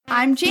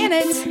I'm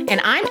Janet.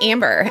 And I'm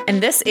Amber,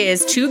 and this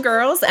is Two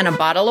Girls and a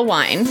Bottle of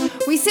Wine.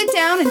 We sit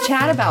down and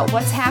chat about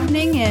what's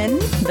happening in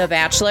The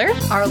Bachelor,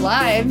 our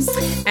lives,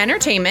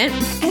 entertainment,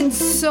 and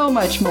so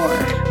much more.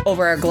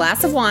 Over a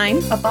glass of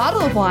wine, A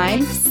bottle of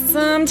wine.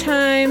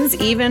 sometimes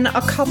even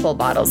a couple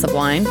bottles of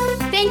wine.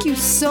 Thank you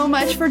so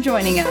much for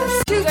joining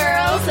us. Two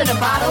Girls and a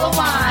Bottle of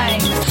Wine.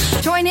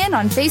 Join in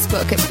on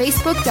Facebook at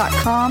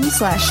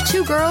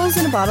facebook.com/Two Girls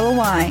and a Bottle of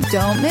Wine.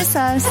 Don't miss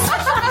us.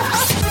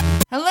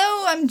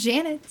 Hello, I'm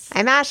Janet.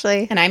 I'm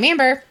Ashley. And I'm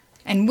Amber.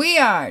 And we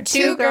are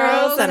Two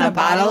girls and a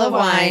bottle of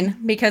wine.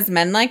 Because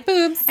men like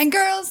boobs. And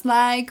girls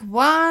like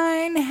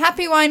wine.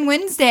 Happy Wine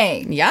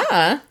Wednesday.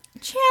 Yeah.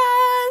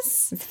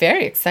 Cheers. It's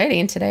very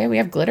exciting today. We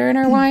have glitter in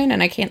our wine,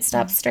 and I can't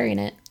stop stirring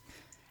it.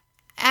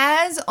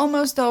 As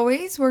almost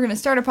always, we're going to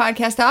start our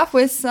podcast off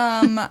with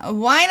some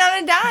wine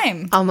on a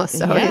dime.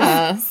 Almost always.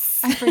 Yes.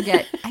 I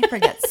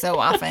forget so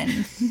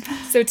often.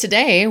 So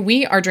today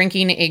we are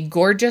drinking a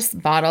gorgeous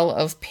bottle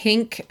of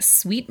pink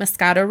sweet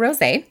Moscato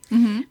Rosé.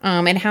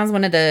 Mm-hmm. It has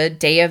one of the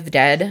Day of the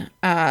Dead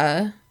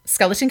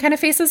skeleton kind of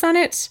faces on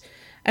it.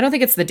 I don't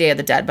think it's the Day of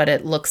the Dead, but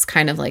it looks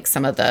kind of like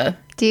some of the...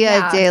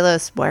 Dia de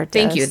los Muertos.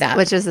 Thank you, that.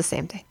 Which is the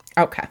same thing.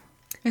 Okay.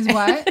 Is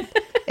what?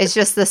 It's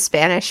just the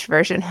Spanish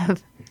version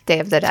of Day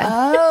of the Dead.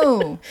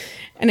 Oh.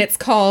 And it's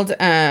called,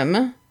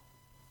 it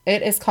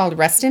is called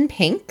Rest in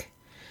Pink.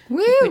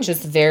 Woo. Which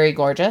is very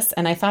gorgeous.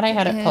 And I thought I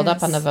had it pulled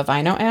up on the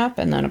Vivino app,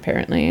 and then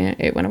apparently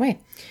it went away.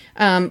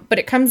 But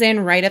it comes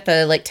in right at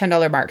the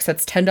 $10 mark. So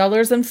it's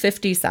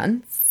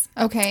 $10.50.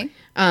 Okay.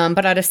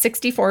 But out of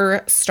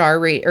 64 star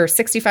rate or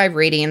 65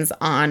 ratings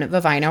on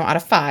Vivino out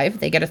of 5,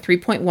 they get a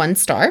 3.1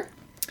 star.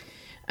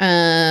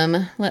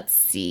 Let's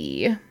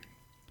see.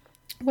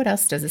 What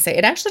else does it say?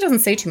 It actually doesn't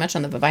say too much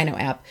on the Vivino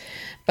app.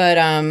 But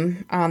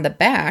on the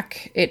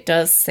back, it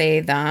does say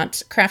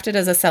that crafted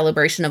as a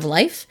celebration of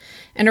life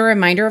and a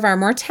reminder of our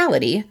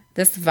mortality,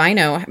 this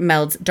vino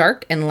melds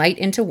dark and light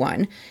into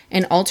one.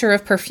 An altar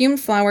of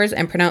perfumed flowers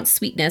and pronounced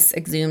sweetness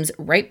exhumes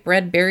ripe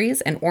red berries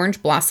and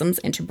orange blossoms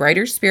into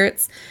brighter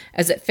spirits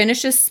as it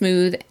finishes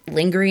smooth,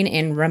 lingering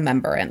in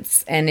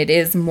remembrance. And it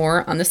is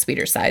more on the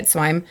sweeter side, so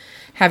I'm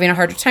having a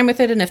harder time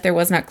with it. And if there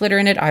was not glitter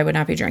in it, I would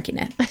not be drinking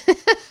it.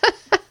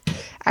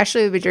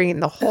 Actually, you'd be drinking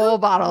the whole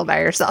bottle by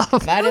yourself.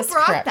 That is Who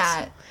brought correct.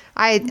 that?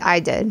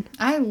 I did.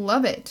 I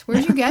love it.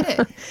 Where'd you get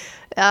it?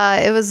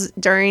 It was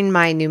during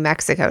my New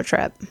Mexico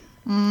trip.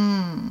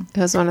 It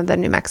was one of the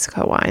New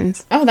Mexico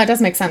wines. Oh, that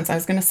does make sense. I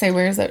was going to say,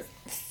 where is it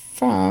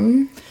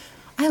from?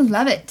 I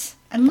love it.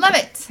 I love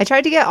it. I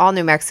tried to get all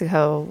New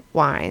Mexico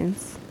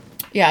wines.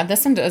 Yeah,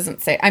 this one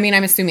doesn't say. I mean,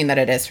 I'm assuming that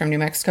it is from New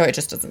Mexico. It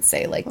just doesn't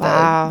say the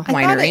Wow.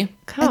 winery.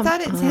 I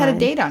thought it had a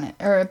date on it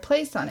or a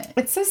place on it.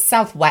 It says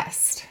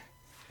Southwest.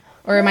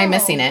 Or am I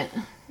missing it?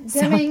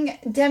 Deming,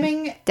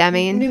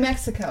 New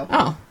Mexico.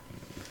 Oh,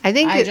 I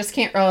think I just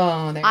can't.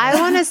 Oh, there. I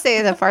want to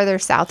say the farther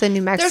south in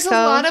New Mexico. There's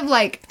a lot of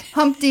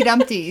Humpty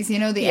Dumpties, the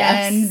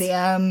Yes. N, the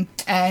M,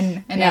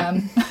 N, and Yeah.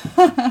 M.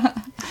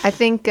 I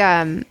think,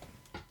 but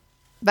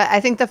I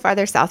think the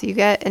farther south you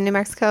get in New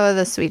Mexico,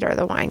 the sweeter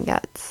the wine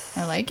gets.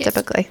 I like it.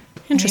 Typically.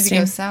 Interesting.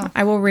 I need to go south.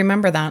 I will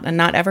remember that and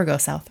not ever go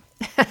south.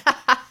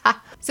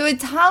 So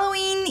it's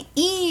Halloween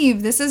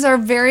Eve. This is our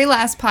very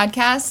last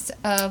podcast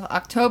of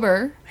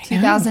October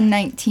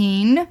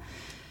 2019.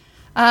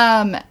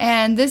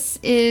 And this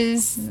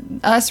is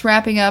us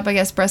wrapping up, I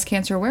guess, Breast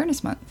Cancer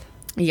Awareness Month.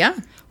 Yeah,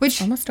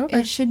 Which almost over.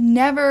 it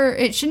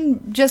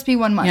shouldn't just be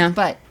 1 month, Yeah.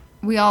 but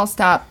we all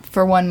stop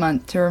for 1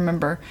 month to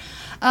remember.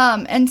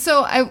 And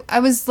so I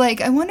was like,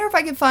 I wonder if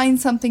I could find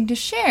something to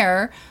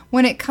share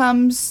when it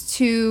comes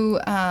to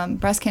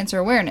breast cancer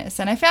awareness.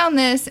 And I found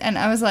this, and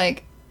I was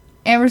like,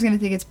 Amber's going to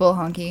think it's bull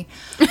honky.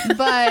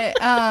 But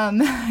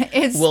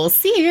it's We'll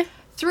see.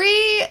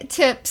 3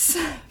 tips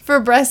for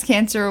Breast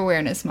Cancer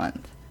Awareness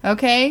Month.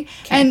 Okay?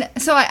 And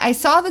so I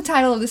saw the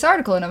title of this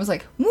article, and I was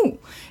like, ooh,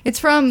 it's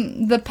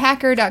from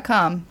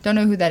thepacker.com. Don't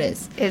know who that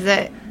is. Is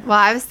it? Well,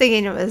 I was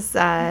thinking it was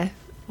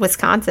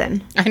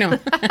Wisconsin. I know.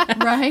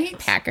 Right?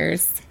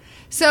 Packers.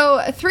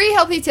 So, 3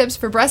 healthy tips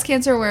for Breast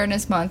Cancer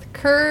Awareness Month,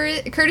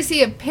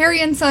 courtesy of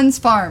Perry & Sons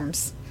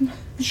Farms.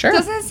 Sure.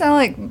 Doesn't it sound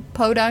like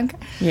podunk?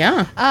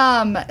 Yeah.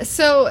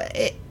 So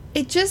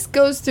it just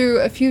goes through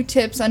a few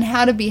tips on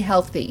how to be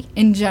healthy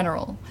in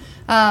general.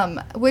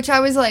 Which I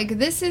was like,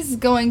 this is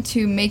going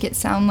to make it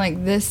sound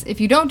like this.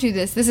 If you don't do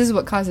this, this is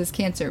what causes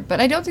cancer.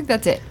 But I don't think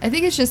that's it. I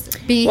think it's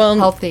just be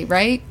healthy,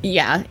 right?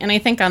 Yeah. And I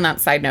think on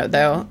that side note,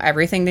 though,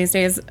 everything these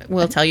days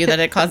will tell you that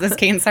it causes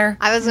cancer.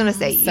 I was going to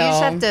say, you So-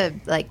 just have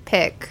to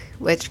pick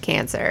which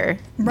cancer.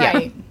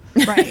 Right.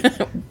 Right.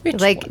 Which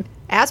Like one?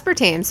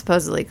 aspartame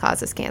supposedly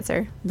causes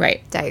cancer.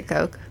 Right. Diet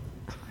Coke.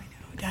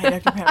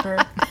 Diet Dr. Pepper.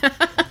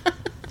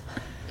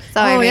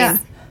 So I mean, yeah.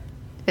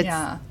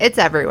 it's it's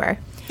everywhere.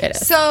 It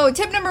is. So,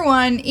 tip number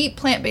 1, eat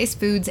plant-based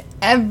foods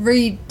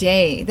every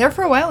day. There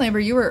for a while, Amber,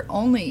 you were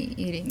only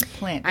eating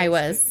plant-based I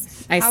was.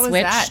 foods. I How switched.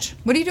 was that?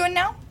 What are you doing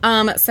now?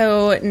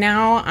 So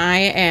now I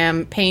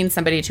am paying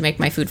somebody to make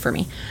my food for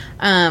me.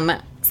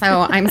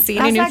 So I'm seeing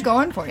How's a new that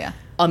going for you?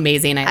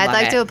 amazing. I I'd love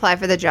like it. to apply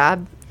for the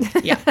job.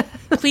 Yeah.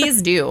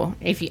 Please do.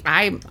 If you,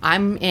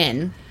 I'm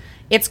in.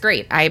 It's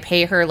great. I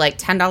pay her like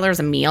 $10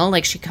 a meal.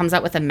 Like she comes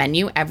out with a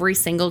menu every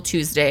single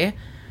Tuesday.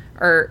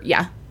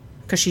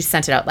 Because she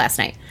sent it out last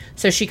night.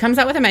 So she comes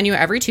out with a menu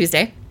every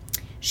Tuesday.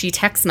 She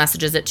text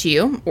messages it to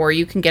you, or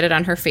you can get it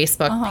on her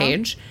Facebook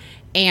page.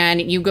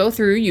 And you go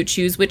through, you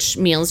choose which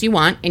meals you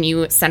want, and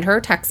you send her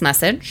a text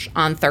message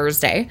on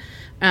Thursday,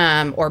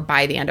 or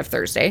by the end of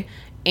Thursday.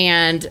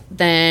 And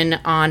then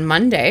on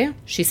Monday,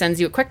 she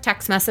sends you a quick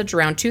text message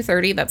around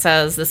 2:30 that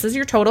says, this is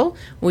your total.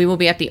 We will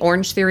be at the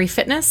Orange Theory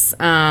Fitness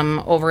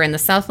over in the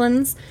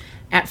Southlands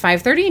at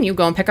 5:30, and you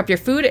go and pick up your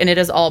food, and it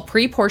is all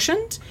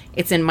pre-portioned.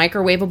 It's in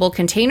microwavable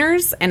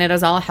containers, and it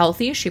is all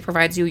healthy. She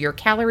provides you your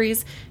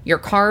calories, your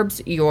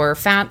carbs, your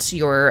fat,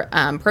 your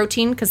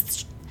protein,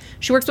 because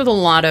she works with a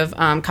lot of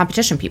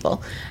competition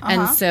people.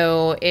 And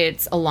so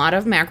it's a lot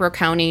of macro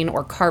counting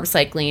or carb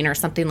cycling or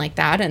something like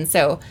that. And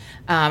so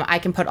I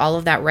can put all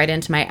of that right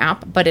into my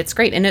app, but it's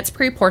great. And it's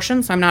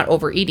pre-portioned, so I'm not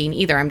overeating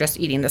either. I'm just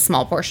eating the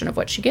small portion of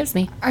what she gives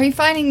me. Are you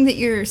finding that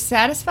you're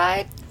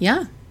satisfied?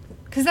 Yeah.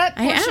 Because that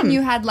I portion am.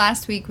 you had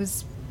last week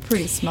was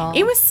pretty small.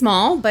 It was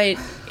small, but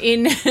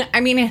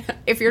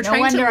if you're no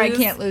trying wonder to I lose...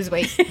 can't lose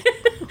weight.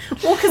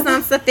 Well, because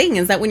that's the thing,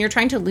 is that when you're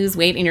trying to lose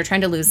weight and you're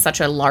trying to lose such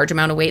a large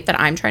amount of weight that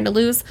I'm trying to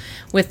lose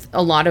with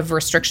a lot of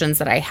restrictions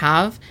that I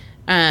have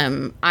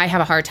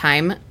a hard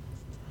time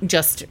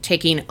just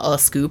taking a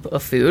scoop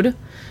of food.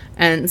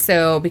 And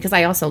so, because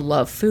I also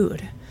love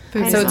food.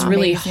 Food So is it's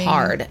really amazing.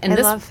 hard. And I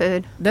this love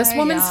food. This I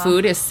woman's know.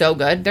 food is so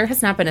good. There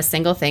has not been a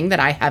single thing that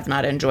I have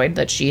not enjoyed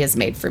that she has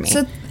made for me.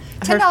 So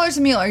 $10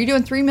 a meal. Are you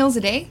doing 3 meals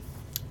a day?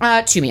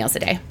 2 meals a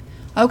day.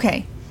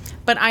 Okay.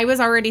 But I was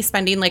already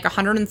spending like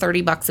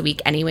 $130 a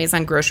week anyways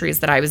on groceries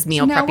that I was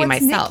meal now prepping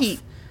what's myself. Nick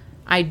eat?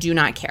 I do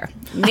not care.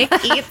 Nick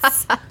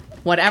eats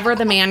whatever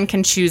the man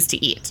can choose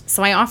to eat.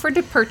 So I offered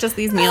to purchase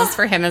these meals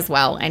for him as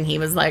well. And he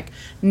was like,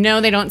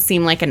 no, they don't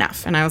seem like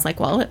enough. And I was like,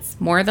 well, it's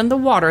more than the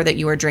water that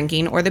you are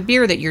drinking or the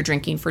beer that you're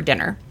drinking for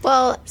dinner.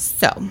 Well,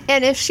 So,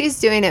 and if she's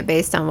doing it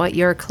based on what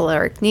your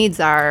caloric needs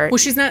are, well,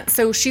 she's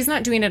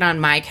not doing it on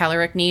my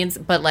caloric needs,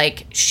 but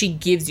like she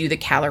gives you the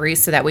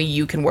calories so that way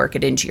you can work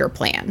it into your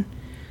plan.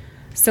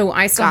 So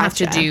I still have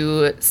to Gotcha.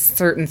 do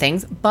certain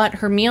things, but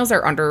her meals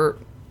are under,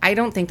 I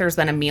don't think there's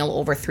been a meal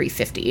over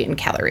 350 in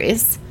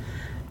calories.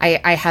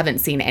 I haven't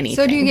seen anything.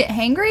 So do you get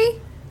hangry?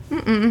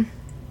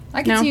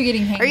 I can No. see you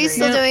getting hangry. are you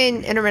still No.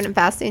 doing intermittent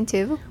fasting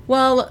too?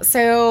 Well,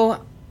 so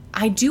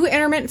I do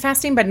intermittent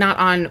fasting, but not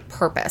on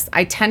purpose.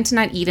 I tend to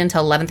not eat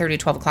until 11:30,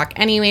 12 o'clock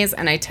anyways,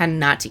 and I tend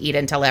not to eat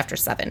until after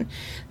 7.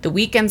 The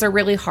weekends are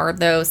really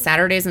hard, though.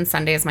 Saturdays and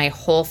Sundays, my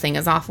whole thing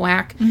is off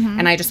whack,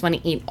 and I just want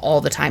to eat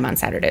all the time on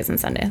Saturdays and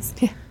Sundays.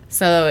 Yeah.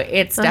 So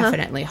it's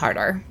definitely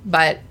harder.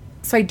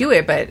 So I do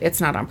it, but it's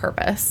not on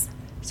purpose.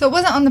 So it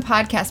wasn't on the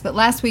podcast, but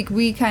last week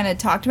we kind of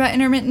talked about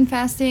intermittent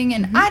fasting,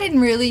 and I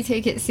didn't really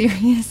take it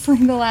seriously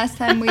the last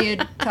time we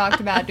had talked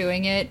about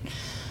doing it.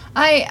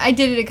 I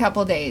did it a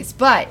couple days,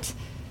 but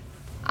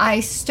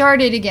I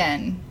started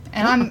again,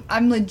 and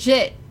I'm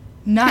legit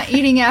not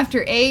eating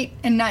after 8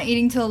 and not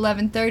eating till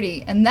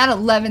 11:30, and that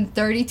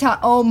 11:30 time,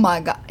 oh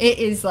my god, it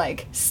is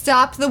like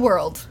stop the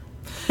world.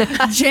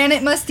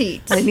 Janet must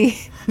eat. I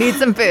need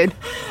some food.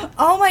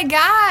 Oh my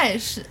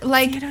gosh!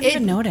 Like I don't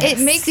even notice. it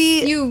makes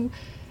you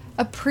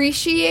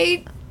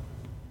appreciate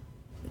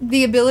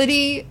the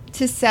ability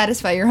to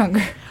satisfy your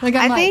hunger. Like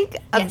I'm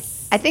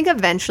I think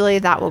eventually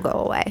that will go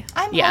away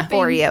I'm Yeah. hoping.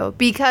 for you,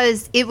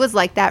 because it was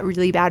like that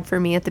really bad for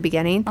me at the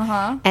beginning.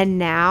 And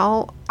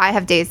now I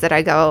have days that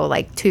I go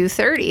like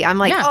 2:30. I'm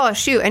like, Yeah. oh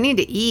shoot, I need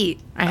to eat.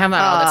 I have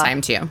that all the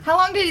time, too. How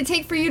long did it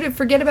take for you to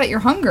forget about your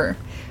hunger?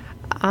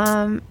 Like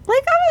I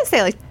would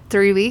say like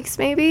 3 weeks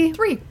maybe.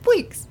 3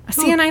 weeks.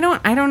 See, and I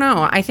don't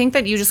know. I think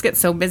that you just get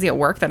so busy at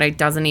work that I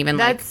doesn't even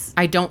That's-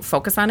 I don't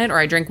focus on it, or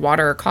I drink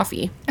water or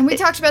coffee. And we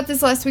talked about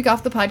this last week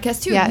off the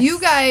podcast too. Yes. You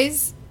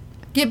guys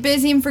get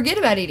busy and forget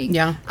about eating.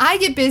 Yeah. I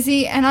get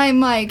busy and I'm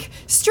like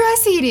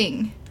stress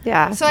eating.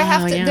 Yeah. So I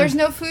have Oh, to. yeah. There's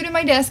no food in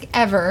my desk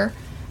ever.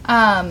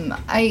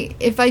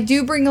 If I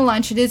do bring a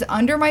lunch, it is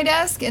under my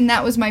desk, and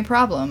that was my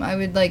problem. I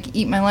would like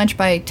eat my lunch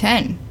by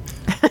 10.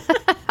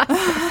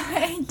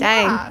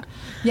 Dang.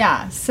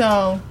 Yeah.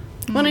 So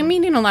Well, I'm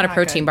eating a lot of Not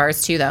protein good.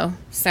 bars too, though.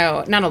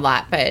 So not a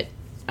lot, but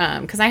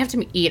because I have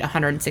to eat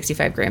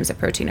 165 grams of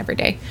protein every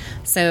day.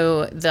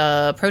 So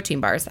the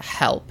protein bars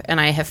help, and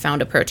I have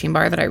found a protein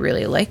bar that I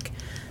really like.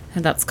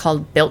 And that's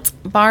called Built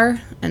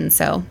Bar, and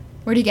so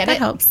where do you get that it?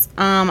 helps.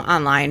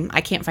 Online,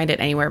 I can't find it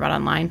anywhere but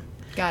online.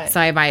 Got it. So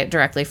I buy it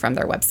directly from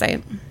their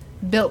website.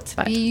 Built.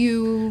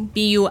 Built.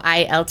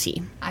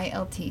 B-U-I-L-T.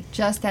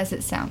 Just as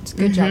it sounds.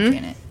 Good job,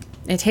 Janet.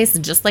 It tastes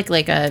just like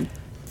a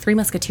Three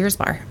Musketeers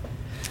bar.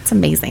 It's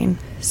amazing.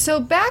 So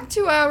back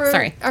to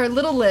our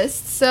little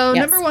list. So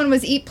Yes. number 1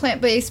 was eat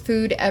plant-based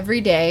food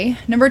every day.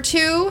 Number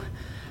 2,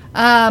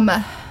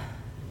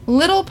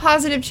 little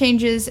positive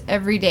changes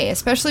every day,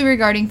 especially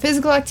regarding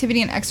physical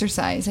activity and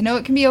exercise. I know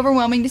it can be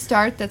overwhelming to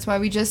start. That's why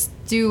we just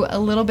do a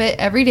little bit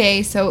every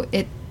day, so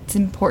it's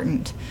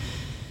important.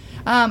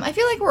 I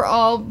feel like we're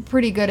all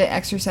pretty good at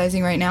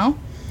exercising right now.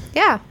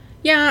 Yeah.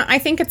 Yeah, I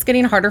think it's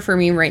getting harder for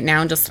me right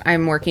now. Just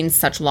I'm working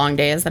such long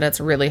days that it's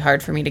really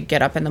hard for me to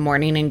get up in the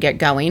morning and get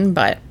going.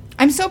 But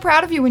I'm so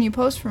proud of you when you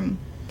post from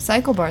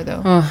Cycle Bar,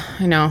 though. oh,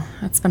 I know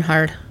it's been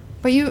hard.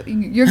 But you're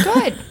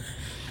good.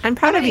 I'm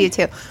proud of you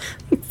too.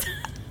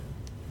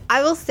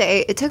 I will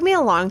say it took me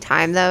a long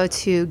time though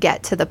to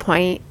get to the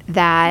point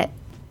that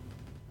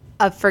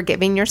of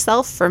forgiving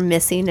yourself for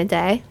missing a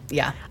day.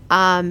 Yeah.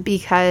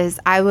 Because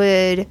I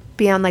would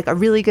be on like a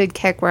really good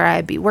kick where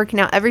I'd be working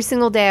out every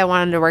single day. I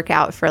wanted to work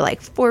out for like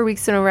 4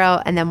 weeks in a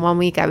row. And then 1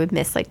 week I would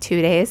miss like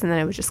 2 days and then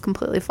I would just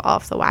completely fall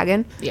off the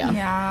wagon. Yeah.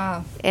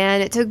 Yeah.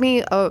 And it took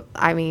me,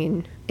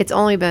 it's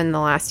only been the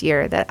last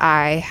year that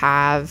I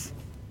have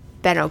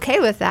been okay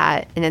with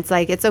that. And it's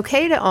like, it's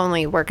okay to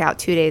only work out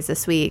 2 days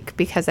this week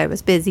because I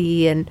was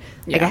busy and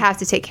like Yeah. I have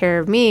to take care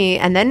of me.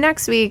 And then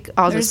next week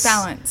There's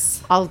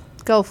balance. I'll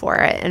go for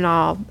it and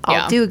I'll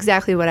Yeah. do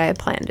exactly what I had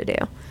planned to do.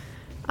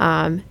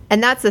 And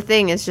that's the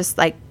thing is just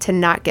like to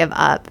not give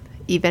up,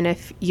 even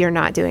if you're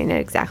not doing it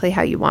exactly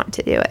how you want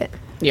to do it.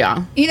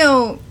 Yeah. You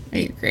know, I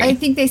agree. I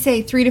think they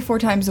say 3 to 4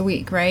 times a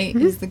week, right?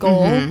 Is the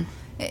goal.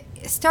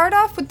 Start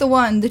off with the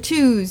 1, the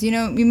 2s. You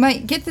know, you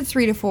might get the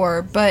 3 to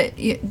 4, but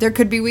there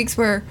could be weeks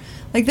where,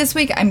 like this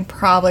week, I'm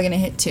probably going to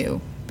hit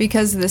 2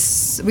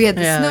 because we had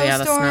the the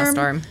snowstorm.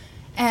 snowstorm.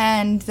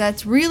 And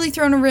that's really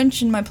thrown a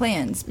wrench in my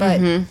plans.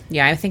 But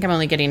Yeah, I think I'm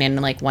only getting in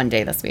like 1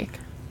 day this week.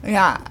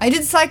 yeah, I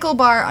did Cycle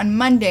Bar on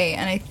Monday,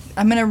 and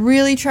I'm going to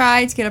really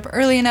try to get up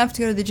early enough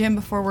to go to the gym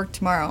before work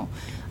tomorrow.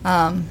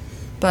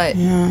 But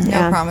no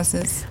Yeah.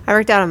 promises. I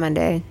worked out on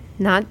Monday,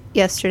 not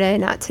yesterday,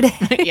 not today.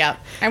 Yeah.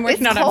 I'm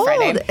working It's out on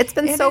Friday. cold. It's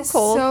been It so is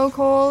cold. so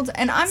cold,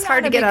 and It's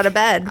hard to get out of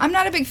bed. I'm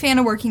not a big fan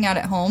of working out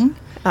at home.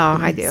 Oh,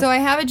 I do. So I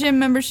have a gym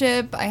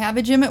membership. I have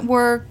a gym at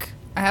work.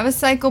 I have a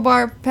Cycle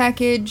Bar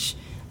package.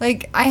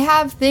 Like, I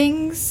have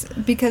things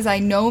because I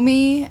know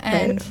me,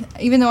 and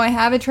even though I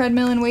have a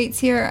treadmill and weights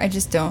here, I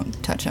just don't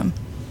touch them.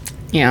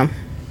 Yeah.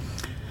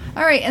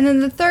 All right, and then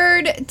the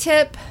third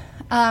tip,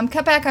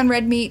 cut back on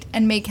red meat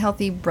and make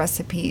healthy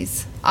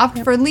recipes.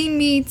 Opt for lean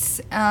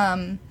meats.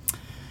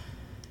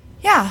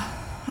 Yeah,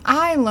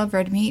 I love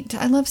red meat.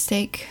 I love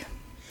steak.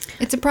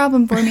 It's a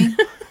problem for me.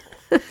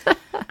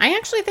 I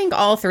actually think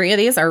all 3 of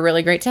these are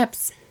really great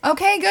tips.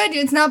 Okay, good.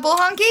 It's not bull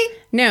honky?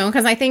 No,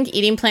 because I think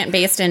eating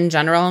plant-based in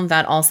general,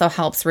 that also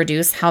helps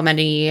reduce how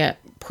many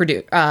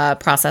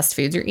processed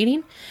foods you're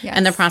eating. Yes.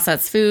 And the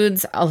processed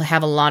foods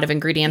have a lot of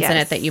ingredients in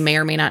Yes. it that you may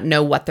or may not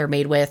know what they're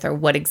made with or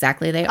what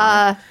exactly they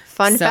are.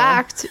 Fun So-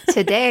 fact,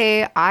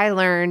 today I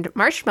learned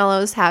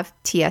marshmallows have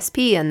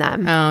TSP in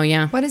them. Oh,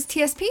 yeah. What is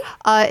TSP?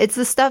 It's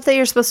the stuff that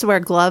you're supposed to wear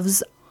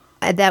gloves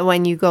that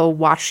when you go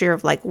wash your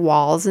like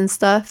walls and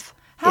stuff.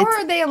 How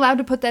are they allowed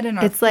to put that in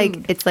our It's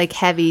food? like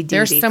heavy duty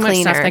There's so cleaner. much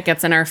stuff that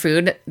gets in our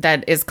food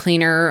that is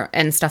cleaner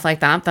and stuff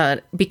like that,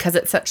 that because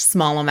it's such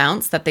small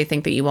amounts that they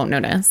think that you won't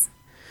notice.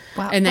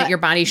 Wow. and that But your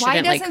body why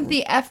shouldn't, like- doesn't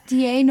the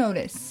FDA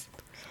notice?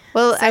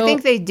 Well, I So-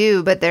 think they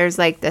do, but there's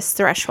like this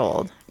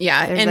threshold.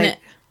 Yeah. There's, And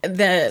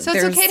like- So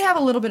it's okay to have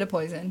a little bit of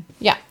poison.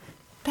 Yeah.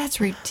 That's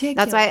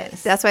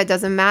ridiculous. That's why it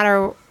doesn't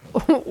matter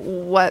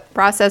what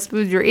processed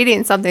food you're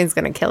eating, something's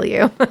going to kill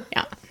you.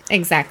 Yeah.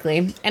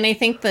 Exactly. And I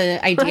think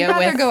the I'd idea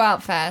rather with go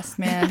out fast,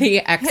 man. the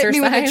Hit me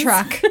with a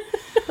exercise. truck.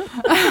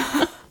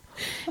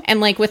 And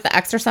like with the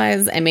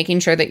exercise and making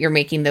sure that you're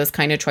making those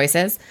kind of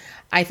choices,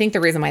 I think the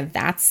reason why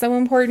that's so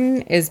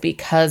important is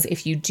because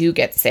if you do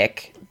get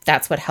sick,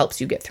 that's what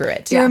helps you get through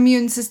it. Your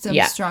immune system's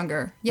Yeah.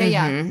 stronger. Yeah,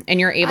 yeah. And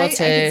you're able I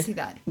can see to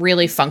that.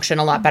 really function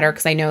a lot better.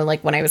 Because I know,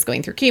 like, when I was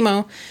going through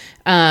chemo,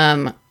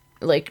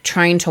 like,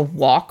 trying to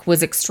walk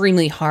was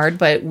extremely hard,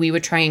 but we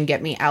would try and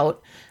get me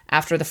out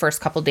after the first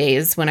couple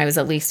days when I was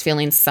at least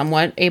feeling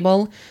somewhat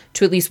able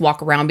to at least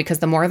walk around, because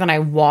the more that I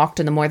walked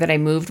and the more that I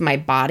moved my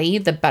body,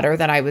 the better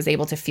that I was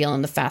able to feel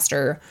and the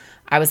faster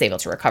I was able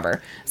to recover.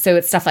 So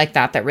it's stuff like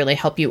that that really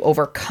help you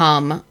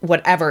overcome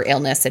whatever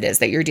illness it is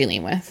that you're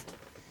dealing with.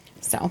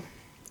 So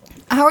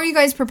How are you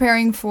guys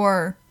preparing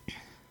for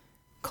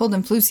cold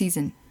and flu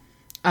season?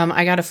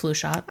 I got a flu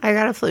shot. I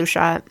got a flu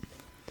shot. Are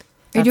you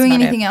That's doing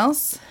about anything it.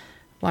 else?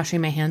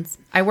 Washing my hands.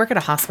 I work at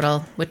a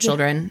hospital with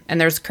children,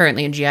 and there's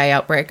currently a GI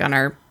outbreak on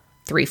our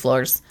 3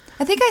 floors.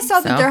 I think I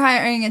saw that So? they're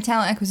hiring a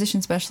talent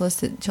acquisition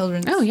specialist at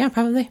Children's. Oh, yeah,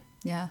 probably.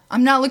 Yeah.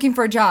 I'm not looking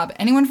for a job.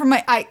 Anyone from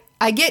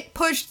I get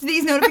pushed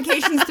these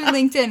notifications through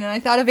LinkedIn, and I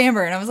thought of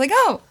Amber, and I was like,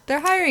 oh,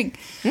 they're hiring.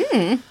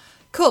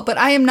 Cool, but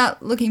I am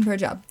not looking for a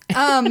job.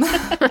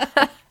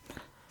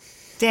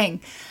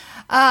 Dang.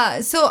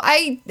 So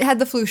I had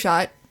the flu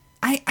shot.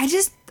 I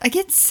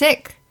get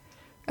sick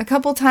a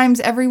couple times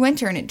every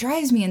winter, and it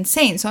drives me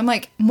insane. So I'm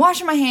like, I'm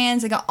washing my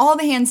hands. I got all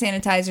the hand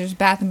sanitizers,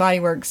 Bath and Body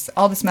Works,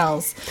 all the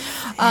smells.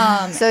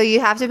 So you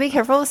have to be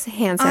careful with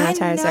hand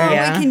sanitizer. I know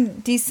Yeah. it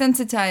can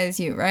desensitize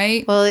you,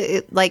 right? Well,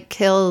 it like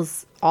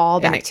kills all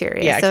And it-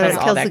 bacteria. yeah, it so kills it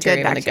all kills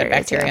bacteria the and good the good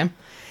bacteria. bacteria. Too.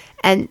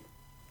 And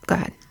go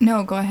ahead.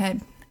 No, go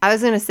ahead. I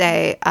was going to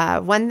say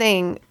one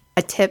thing,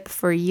 a tip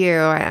for you.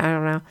 I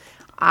don't know.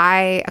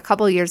 A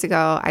couple of years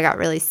ago, I got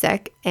really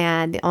sick,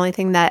 and the only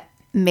thing that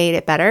made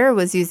it better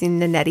was using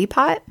the neti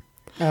pot.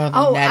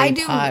 Oh, neti I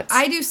do. pots.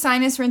 I do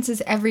sinus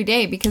rinses every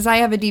day because I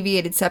have a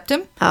deviated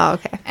septum, Oh,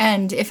 okay.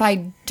 and if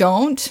I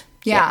don't,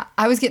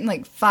 I was getting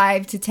like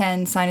 5 to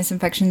 10 sinus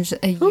infections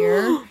a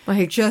year.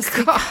 My just God.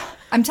 because-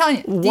 I'm telling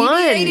you,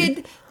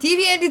 One.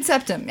 deviated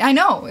septum. I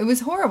know, it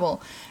was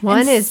horrible. One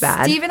And is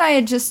bad. Steve and I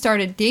had just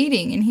started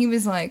dating, and he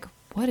was like,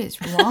 "What is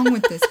wrong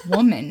with this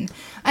woman?"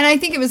 And I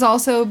think it was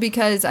also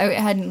because I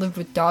hadn't lived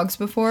with dogs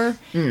before,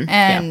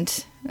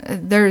 and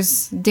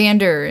there's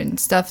dander and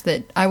stuff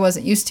that I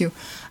wasn't used to.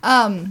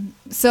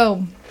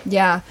 So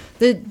yeah,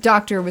 the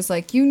doctor was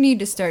like, "You need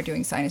to start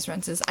doing sinus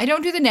rinses." I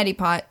don't do the neti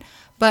pot,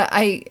 but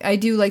I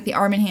do like the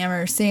Arm &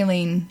 Hammer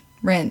saline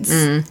rinse.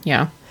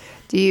 Yeah.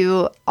 Do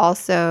you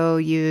also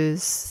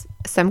use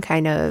some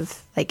kind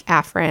of like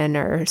Afrin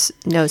or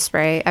nose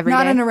spray every day?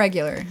 Not on a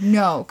regular,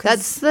 no. 'Cause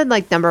That's the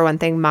like number one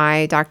thing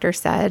my doctor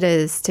said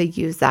is to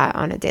use that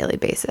on a daily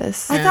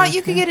basis. I thought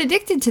you could get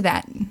addicted to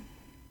that.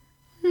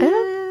 I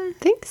don't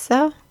think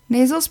so.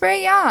 Nasal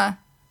spray, yeah.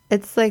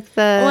 It's like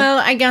the Well,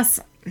 I guess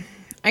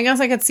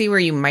I could see where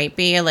you might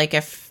be. Like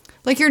if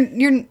Like your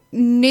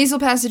nasal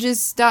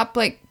passages stop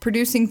like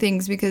producing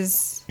things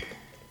because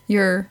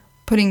you're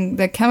putting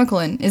the chemical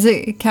in. Is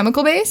it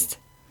chemical based?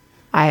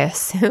 I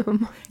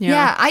assume.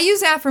 Yeah, I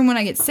use Afrin when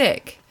I get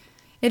sick.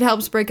 It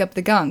helps break up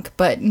the gunk,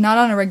 but not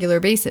on a regular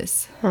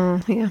basis.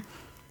 Yeah.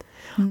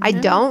 I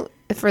don't.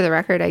 For the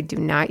record, I do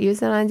not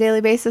use it on a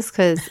daily basis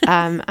because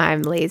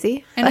I'm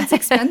lazy. And it's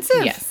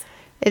expensive. yes.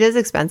 It is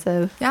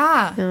expensive.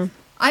 Yeah.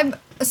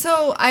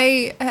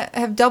 I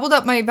have doubled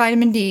up my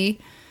vitamin D.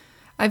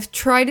 I've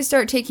tried to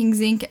start taking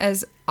zinc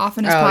as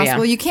often as Oh, yeah.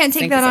 possible. You can't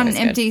take Zinc that is on an always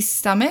good. empty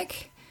stomach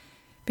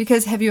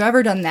because have you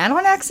ever done that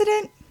on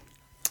accident?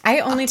 I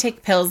only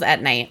take pills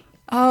at night.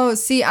 Oh,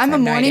 see, I'm a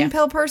have no morning idea.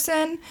 pill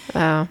person,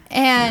 Oh.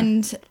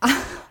 and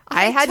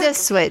I had to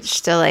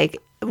switch to like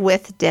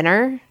with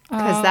dinner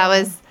because that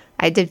was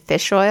I did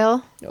fish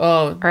oil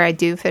Oh, or I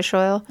do fish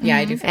oil. yeah,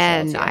 I do fish oil,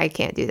 And too. I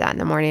can't do that in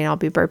the morning. I'll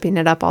be burping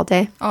it up all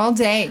day. all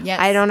day. Yes,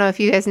 I don't know if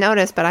you guys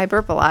noticed, but I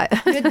burp a lot.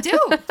 You do.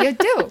 You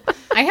do.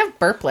 I have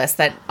Burpless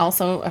that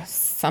also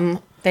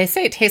they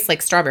say it tastes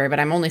like strawberry, but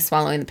I'm only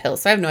swallowing the pill,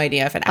 so I have no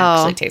idea if it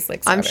actually tastes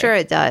like strawberry. I'm sure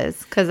it does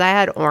because I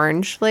had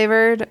orange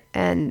flavored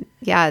and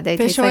yeah, they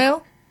Fish taste like-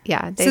 oil?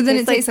 yeah. They So then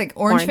it tastes like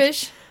orange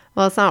fish.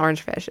 Well, it's not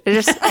orange fish.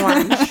 It's just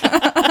orange.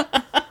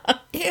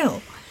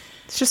 Ew.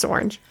 It's just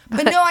orange.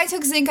 But no, I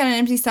took zinc on an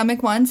empty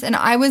stomach once, and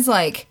I was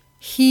like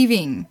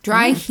heaving,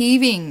 dry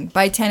heaving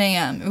by 10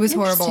 a.m. It was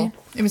horrible.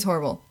 It was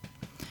horrible.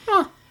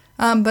 Huh.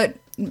 But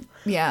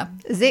yeah,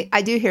 Zinc.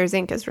 I do hear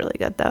zinc is really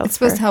good though. it's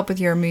supposed to help with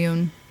your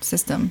immune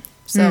system.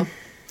 So,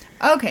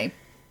 okay.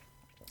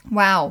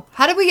 Wow.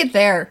 How did we get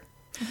there?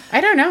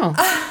 I don't know.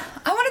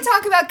 I want to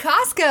talk about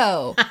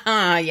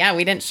Costco. Yeah,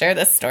 we didn't share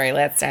this story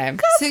last time.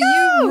 So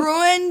you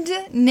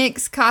ruined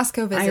Nick's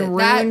Costco visit.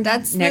 ruined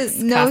That's Nick's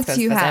the notes Costco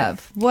you visit.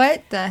 have.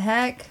 What the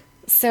heck?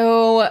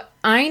 So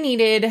I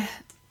needed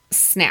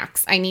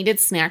snacks. I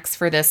needed snacks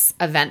for this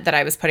event that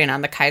I was putting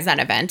on, the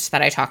Kaizen event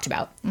that I talked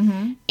about.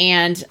 Mm-hmm.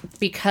 And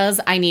because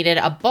I needed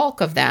a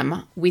bulk of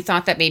them, we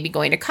thought that maybe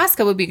going to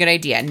Costco would be a good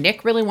idea.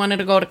 Nick really wanted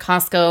to go to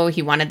Costco.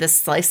 He wanted this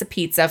slice of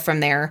pizza from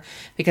there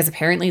because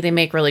apparently they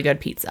make really good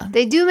pizza.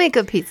 They do make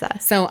good pizza.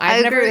 So I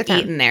I've agree never with him.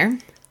 eaten there.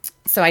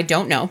 So I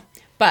don't know.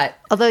 But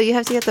Although you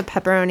have to get the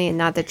pepperoni and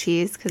not the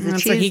cheese because the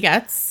that's cheese what he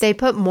gets. they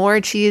put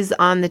more cheese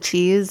on the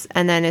cheese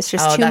and then it's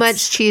just Oh, too that's-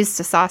 much cheese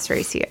to sauce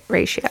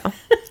ratio.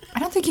 I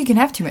don't think you can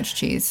have too much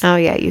cheese. Oh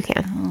yeah, you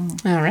can.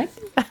 All right.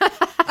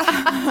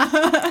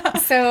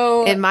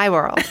 So In my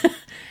world.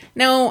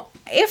 now,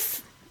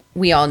 if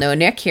we all know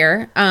Nick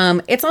here,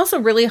 it's also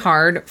really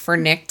hard for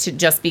Nick to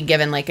just be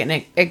given like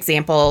an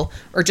example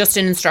or just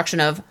an instruction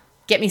of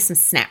get me some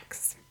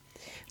snacks.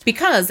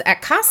 Because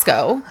at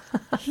Costco,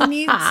 He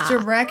needs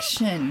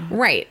direction.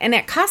 right, and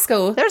at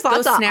Costco, There's lots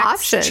those of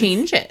snacks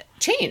options.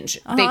 change.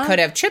 They could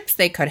have chips,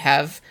 they could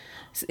have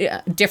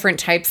different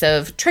types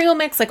of trail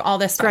mix, like all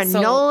this stuff. So-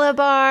 Granola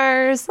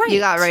bars. Right. You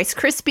got Rice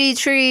Krispie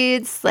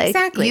treats. Like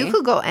Exactly. you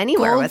could go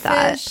anywhere with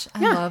that. Goldfish. I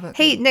love it.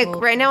 Hey Nick,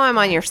 right now I'm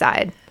on your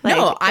side. Like,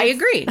 no, I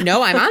agree.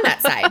 No, I'm on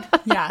that side.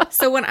 Yeah.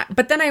 So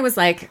but then I was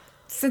like,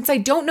 since I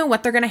don't know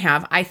what they're going to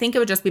have, I think it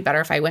would just be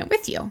better if I went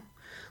with you.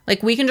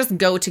 Like we can just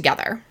go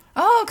together.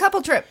 Oh,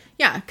 couple trip.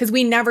 Yeah, because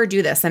we never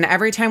do this. And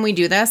every time we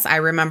do this, I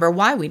remember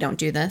why we don't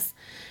do this.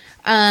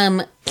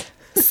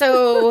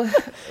 So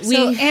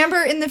So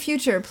Amber, in the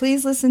future,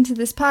 please listen to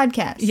this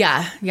podcast.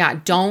 yeah,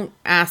 don't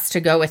ask to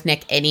go with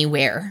Nick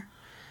anywhere.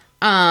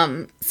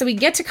 So we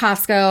get to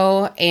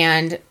Costco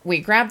and we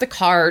grab the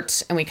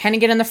cart and we kind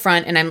of get in the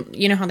front and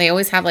you know how they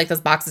always have like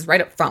those boxes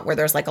right up front where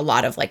there's like a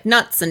lot of like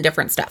nuts and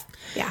different stuff.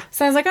 Yeah.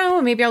 So I was like,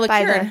 oh, maybe I'll look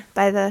here.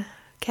 by the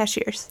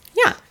cashiers.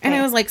 Yeah. And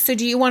I was like, so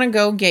do you want to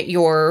go get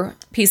your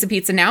piece of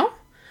pizza now?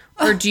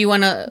 Or do you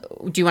want to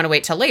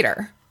wait till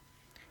later?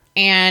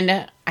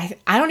 And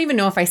I don't even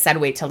know if I said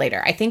wait till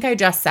later. I think I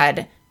just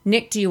said,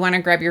 Nick, do you want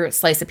to grab your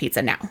slice of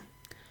pizza now?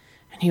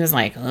 And He was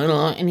like,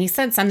 ugh. And he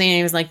said something and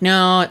he was like,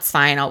 no, it's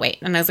fine. I'll wait.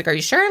 And I was like, are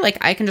you sure? Like,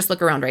 I can just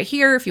look around right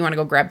here if you want to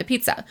go grab the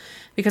pizza.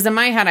 Because in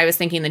my head, I was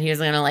thinking that he was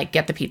going to like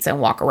get the pizza and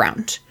walk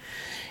around.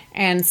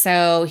 And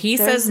so he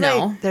says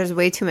no. Like, there's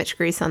way too much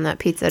grease on that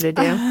pizza to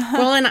do.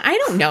 Well, and I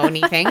don't know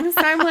anything.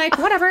 So I'm like,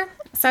 whatever.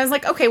 So I was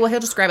like, okay, well,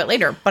 he'll just grab it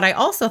later. But I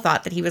also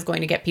thought that he was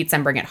going to get pizza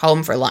and bring it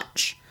home for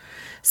lunch.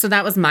 So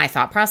that was my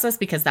thought process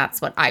because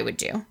that's what I would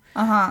do.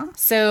 Uh-huh.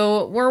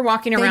 So we're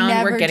walking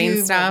around, we're getting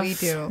do stuff. What we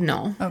do.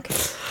 No. Okay.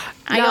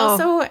 I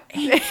also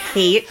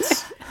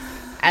hate,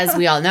 as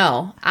we all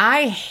know,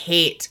 I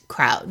hate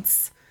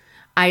crowds.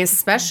 I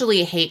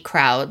especially hate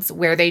crowds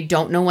where they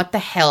don't know what the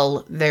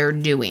hell they're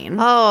doing.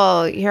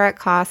 Oh, you're at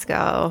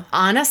Costco.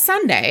 On a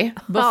Sunday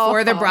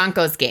before the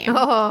Broncos game.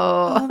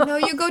 Oh. Oh, no,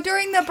 you go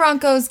during the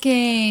Broncos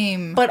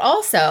game. But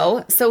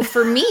also, so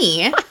for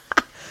me,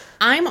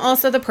 I'm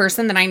also the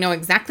person that I know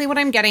exactly what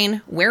I'm getting,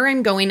 where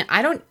I'm going.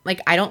 I don't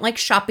like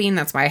shopping.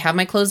 That's why I have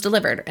my clothes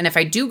delivered. And if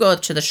I do go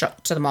to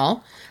the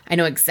mall, I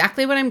know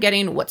exactly what I'm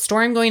getting, what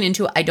store I'm going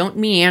into. I don't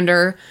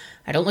meander.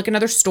 I don't look in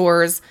other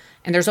stores.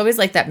 And there's always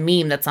like that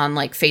meme that's on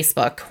like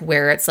Facebook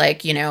where it's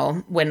like, you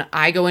know, when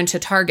I go into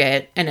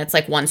Target and it's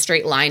like one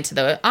straight line to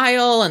the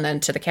aisle and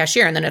then to the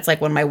cashier. And then it's like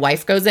when my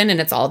wife goes in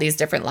and it's all these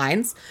different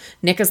lines.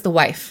 Nick is the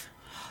wife.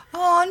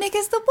 Oh, Nick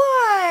is the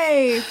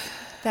wife.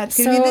 That's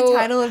going to be the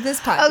title of this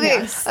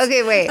podcast.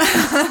 Okay, wait.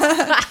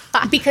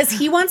 Because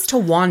he wants to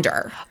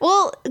wander.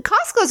 Well,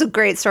 Costco's a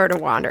great store to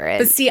wander in.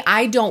 But see,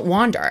 I don't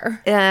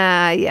wander.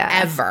 Yeah.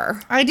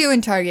 Ever. I do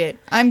in Target.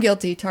 I'm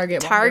guilty.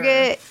 Target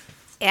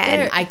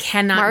And I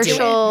cannot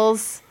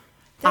Marshalls.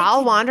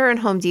 I'll wander in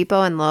Home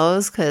Depot and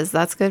Lowe's because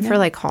that's good for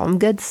like home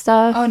goods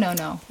stuff. Oh,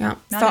 no. Yeah.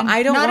 So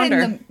I don't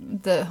wander. Not in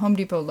the Home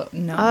Depot.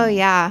 No. Oh,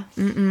 yeah.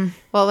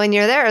 Well, when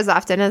you're there as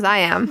often as I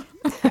am.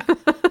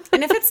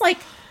 And if it's like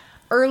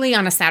early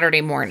on a Saturday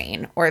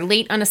morning or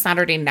late on a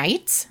Saturday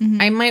night,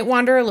 I might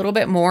wander a little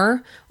bit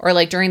more, or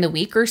like during the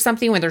week or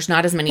something when there's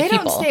not as many They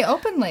people. don't stay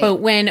open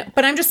late.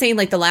 But I'm just saying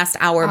like the last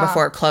hour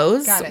before it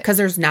closed got it. because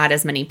there's not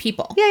as many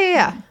people.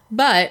 Yeah.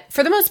 But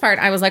for the most part,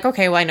 I was like,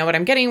 okay, well, I know what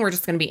I'm getting. We're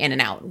just going to be in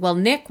and out. Well,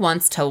 Nick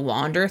wants to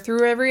wander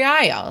through every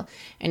aisle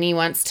and he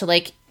wants to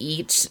like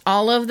eat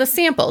all of the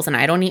samples, and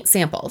I don't eat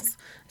samples.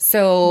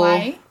 So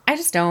Why? I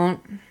just don't.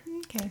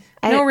 Okay.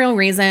 No real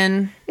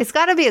reason. It's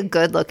got to be a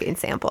good looking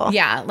sample.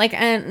 Yeah. Like,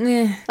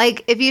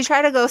 Like if you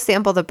try to go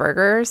sample the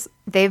burgers,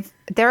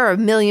 there are a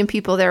million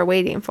people there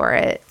waiting for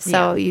it.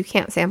 So you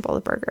can't sample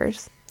the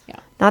burgers. Yeah.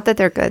 Not that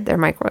they're good. They're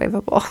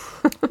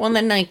microwavable. Well, and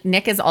then like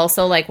Nick is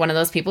also like one of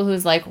those people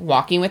who's like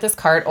walking with his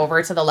cart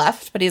over to the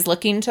left, but he's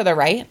looking to the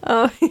right.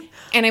 Oh.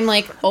 And I'm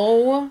like,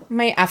 oh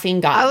my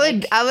effing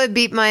God. I would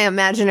beat my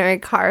imaginary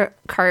cart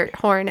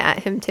horn at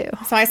him too.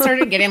 So I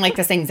started getting like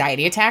this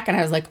anxiety attack, and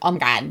I was like, oh my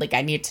God, like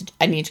I need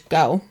to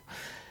go.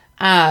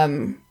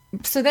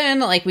 So then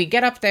like we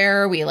get up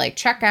there, we like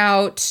check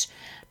out.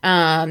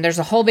 There's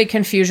a whole big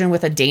confusion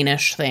with a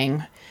Danish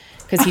thing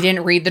because he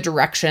didn't read the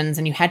directions,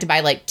 and you had to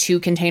buy like 2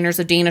 containers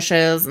of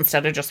Danishes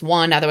instead of just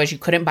one. Otherwise you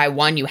couldn't buy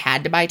one, you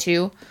had to buy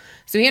 2.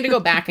 So he had to go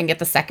back and get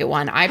the second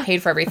one. I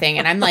paid for everything,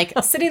 and I'm like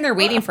sitting there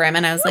waiting for him,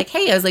 and I was like,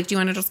 hey, do you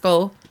want to just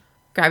go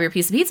grab your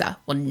piece of pizza?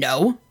 Well,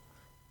 no.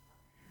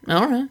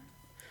 All right.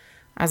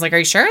 I was like, are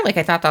you sure? Like,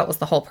 I thought that was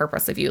the whole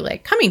purpose of you,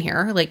 like, coming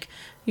here. Like,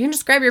 you can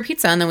just grab your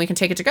pizza, and then we can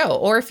take it to go.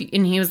 Or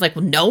and he was like,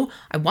 well, no,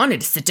 I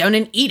wanted to sit down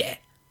and eat it.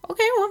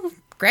 Okay, well,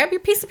 grab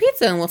your piece of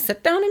pizza, and we'll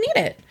sit down and eat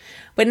it.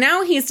 But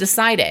now he's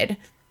decided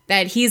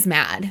that he's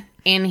mad,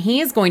 and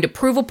he is going to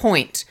prove a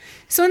point.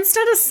 So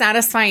instead of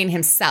satisfying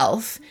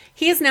himself,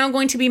 he is now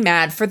going to be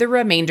mad for the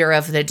remainder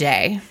of the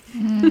day.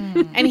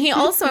 And he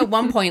also, at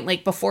one point,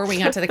 like before we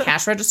got to the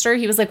cash register,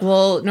 he was like,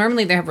 well,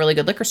 normally they have really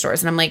good liquor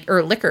stores. And I'm like,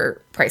 or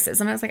liquor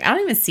prices. And I was like, I don't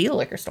even see the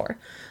liquor store.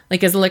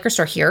 Like, is the liquor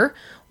store here?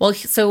 Well,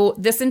 so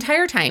this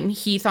entire time,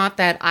 he thought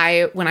that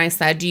when I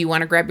said, do you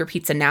want to grab your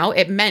pizza now?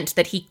 It meant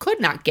that he could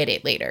not get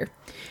it later.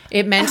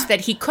 It meant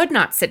that he could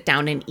not sit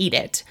down and eat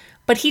it.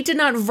 But he did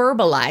not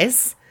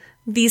verbalize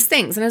these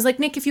things. And I was like,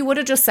 Nick, if you would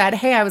have just said,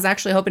 hey, I was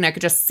actually hoping I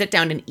could just sit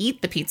down and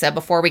eat the pizza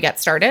before we get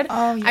started,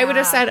 I would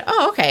have said,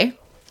 oh, okay.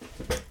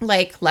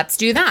 Like, let's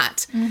do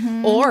that.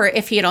 Or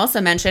if he had also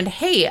mentioned,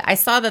 hey, I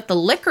saw that the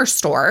liquor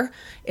store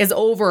is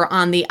over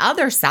on the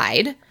other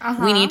side.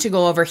 We need to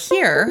go over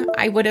here.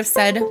 I would have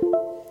said,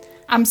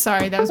 I'm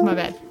sorry. That was my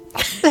bad.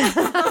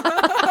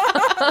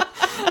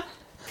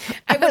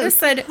 I would have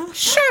said,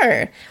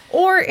 sure.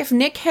 Or if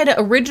Nick had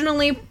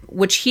originally,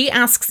 which he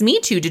asks me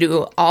to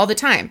do all the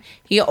time,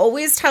 he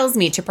always tells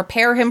me to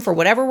prepare him for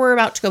whatever we're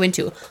about to go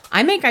into.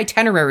 I make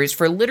itineraries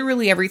for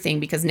literally everything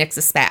because Nick's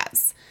a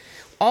spaz.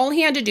 All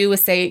he had to do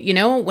was say, you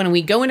know, when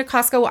we go into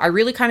Costco, I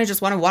really kind of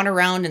just want to wander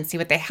around and see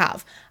what they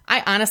have.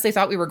 I honestly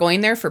thought we were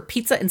going there for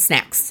pizza and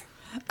snacks.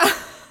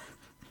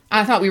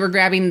 I thought we were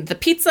grabbing the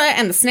pizza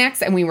and the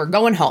snacks and we were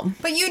going home.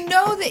 But you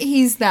know that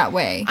he's that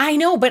way. I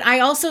know, but I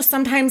also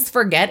sometimes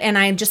forget, and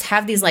I just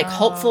have these like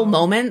hopeful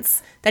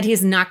moments that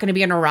he's not going to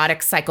be a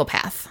neurotic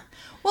psychopath.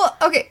 Well,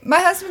 okay,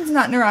 my husband's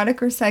not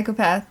neurotic or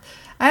psychopath.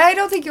 I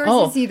don't think yours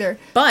is either.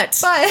 But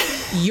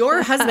But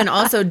your husband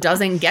also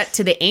doesn't get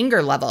to the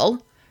anger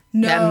level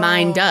that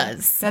mine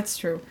does. That's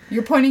true.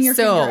 You're pointing your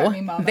finger So at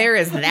me, Mama. there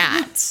is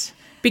that.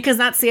 Because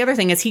that's the other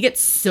thing is he gets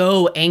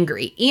so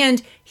angry.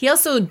 And he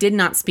also did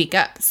not speak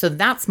up. So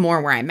that's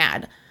more where I'm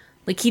mad.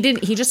 Like he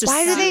just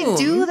Why do they assumed-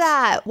 do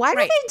that? Why do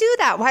Right. they do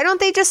that? Why don't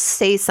they just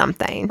say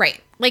something? Right.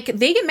 Like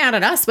they get mad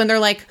at us when they're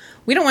like,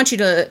 we don't want you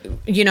to,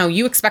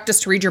 you expect us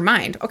to read your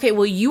mind. Okay,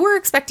 well, you were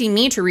expecting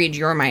me to read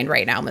your mind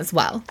right now as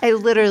well. I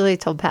literally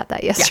told Pat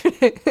that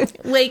yesterday.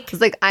 Like,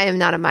 It's like, I am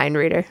not a mind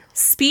reader.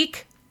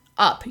 speak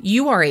up.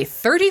 You are a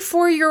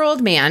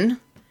 34-year-old man.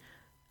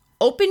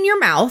 Open your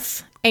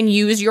mouth and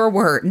use your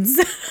words.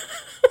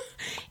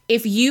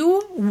 If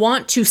you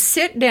want to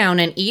sit down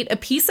and eat a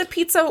piece of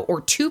pizza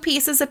or 2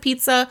 pieces of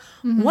pizza,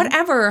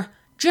 whatever,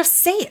 just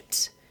say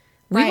it.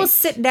 We will Right.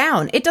 sit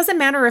down. It doesn't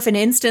matter if an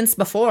instance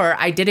before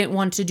I didn't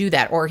want to do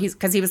that or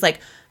because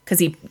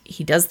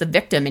he does the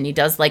victim and he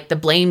does like the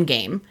blame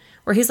game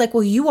where he's like,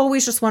 well, you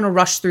always just want to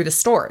rush through the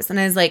stores. And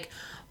I was like,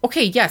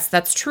 okay, yes,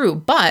 that's true.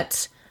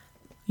 But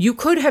you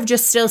could have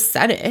just still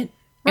said it.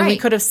 And we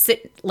Right. could have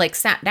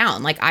sat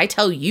down. Like I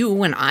tell you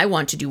when I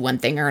want to do one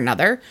thing or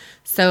another.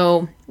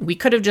 So we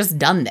could have just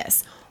done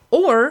this.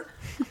 Or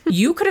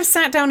you could have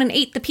sat down and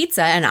ate the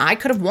pizza and I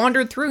could have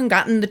wandered through and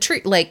gotten the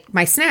treat, like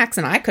my snacks,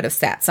 and I could have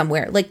sat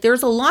somewhere. Like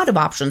there's a lot of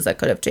options that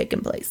could have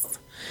taken place.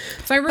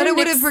 So I ruined But it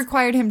would Nick's- have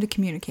required him to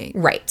communicate.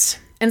 Right.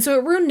 And so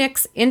it ruined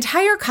Nick's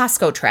entire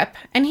Costco trip.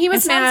 And he It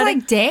was sounds mad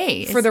like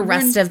days. for the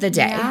rest of the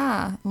day.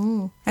 Yeah.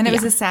 Ooh. And it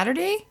was Yeah. a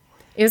Saturday?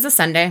 It was a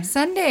Sunday.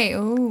 Sunday.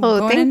 Ooh. Oh,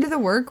 going thank- into the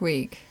work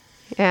week.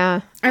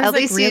 Yeah. I was At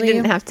like, least really? you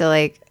didn't have to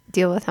like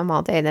deal with him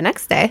all day the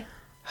next day.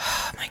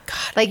 Oh my God.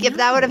 Like if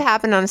that would have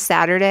happened on a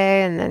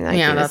Saturday and then like,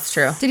 Yeah, it was- that's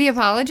true. Did he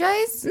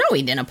apologize? No,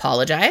 he didn't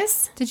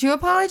apologize. Did you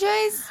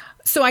apologize?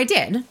 So I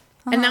did.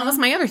 And that was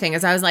my other thing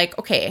is I was like,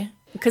 okay.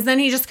 Because then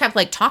he just kept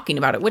like talking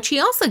about it, which he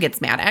also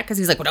gets mad at because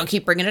he's like, well, don't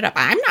keep bringing it up.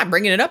 I'm not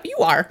bringing it up. You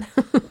are.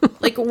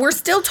 Like, we're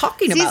still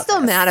talking about He's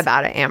still this. mad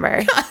about it,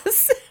 Amber.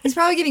 He's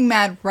probably getting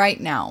mad right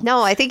now.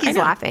 No, I think he's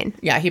know. laughing.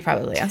 Yeah, he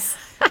probably is.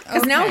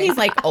 Because now he's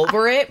like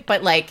over it,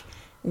 but like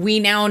we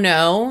now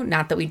know,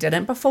 not that we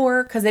didn't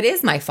before, because it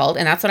is my fault.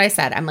 And that's what I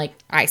said.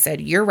 I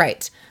said, you're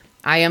right.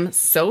 I am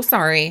so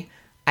sorry.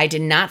 I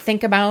did not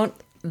think about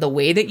the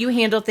way that you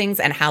handle things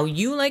and how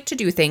you like to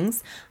do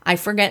things. I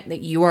forget that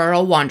you are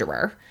a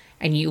wanderer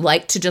and you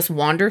like to just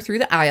wander through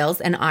the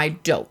aisles and I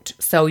don't.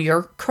 So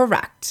you're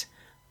correct.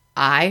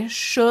 I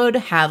should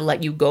have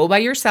let you go by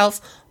yourself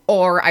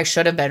or I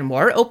should have been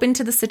more open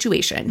to the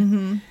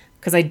situation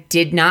because I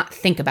did not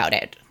think about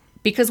it.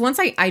 Because once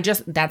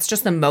that's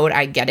just the mode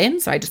I get in.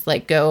 So I just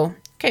like go,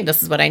 okay,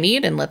 this is what I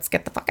need and let's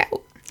get the fuck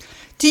out.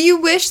 Do you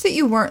wish that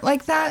you weren't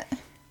like that?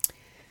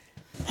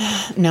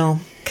 No.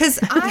 Because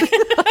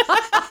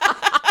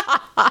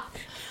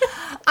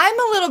I'm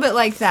a little bit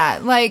like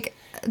that. Like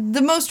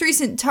the most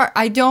recent,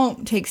 I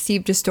don't take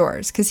Steve to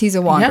stores because he's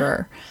a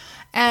wanderer.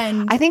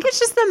 And I think it's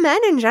just the men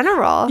in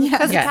general.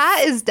 Because Yes.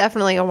 Pat is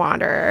definitely a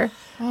wanderer.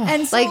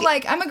 And so, Like-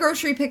 like, I'm a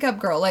grocery pickup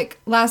girl. Like,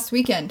 last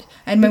weekend,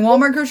 I had my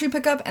Walmart grocery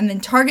pickup, and then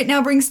Target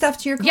now brings stuff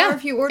to your car Yeah,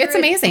 if you order it's it.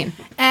 amazing.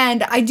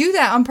 And I do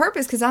that on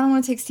purpose because I don't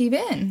want to take Steve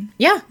in.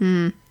 Yeah.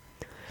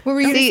 What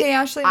were you going to See, say,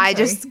 Ashley? I'm I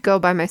sorry. just go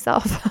by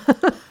myself.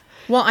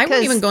 Well, I wouldn't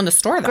 'Cause even go in the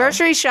store though.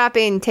 Grocery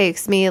shopping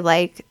takes me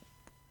like,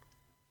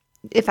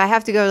 if I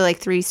have to go to like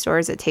 3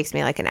 stores, it takes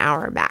me like an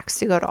hour max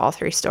to go to all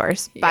 3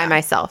 stores by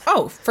myself.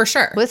 Oh, for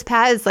sure. With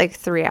Pat, it's like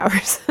 3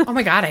 hours. Oh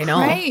my God, I know.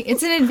 Right?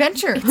 It's an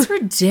adventure. It's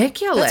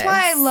ridiculous. That's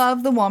why I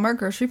love the Walmart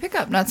grocery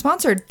pickup. Not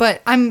sponsored,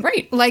 but I'm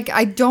Right. like,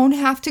 I don't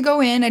have to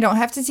go in. I don't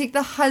have to take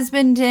the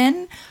husband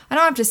in. I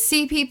don't have to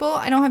see people.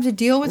 I don't have to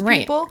deal with Right.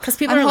 people. 'Cause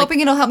people I'm are like- hoping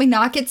it'll help me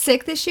not get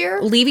sick this year.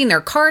 leaving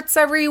their carts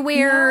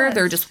everywhere. Yes.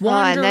 They're just Oh,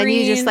 wandering. and then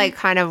you just like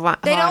kind of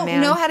want, They don't man.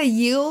 know how to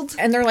yield.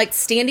 And they're like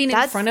standing in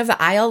That's- front of the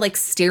aisle, like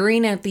staring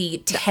at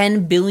the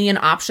 10 billion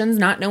options,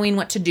 not knowing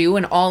what to do.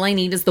 And all I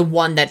need is the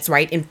one that's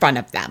right in front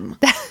of them.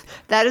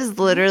 That is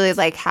literally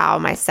like how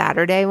my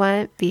Saturday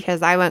went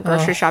because I went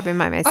grocery shopping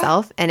by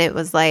myself and it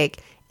was like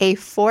a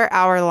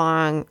 4-hour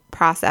long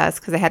process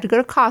because I had to go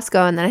to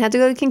Costco and then I had to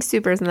go to King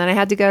Supers and then I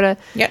had to go to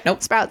Yeah,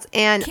 nope. Sprouts.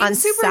 And King on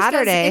Soopers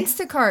Saturday, does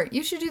Instacart.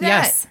 You should do that.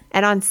 Yes.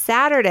 and on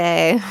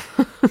Saturday,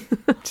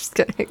 just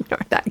gonna ignore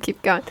that.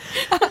 Keep going.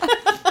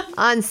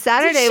 On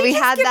Saturday, She we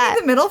just had give me that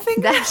the middle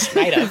finger.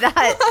 Might have.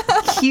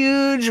 that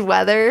huge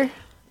weather.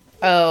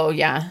 Oh,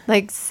 yeah.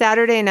 Like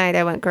Saturday night,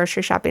 I went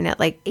grocery shopping at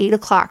like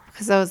 8:00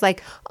 because I was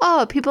like,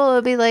 oh, people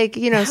will be like,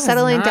 you know, That was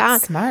settling not down.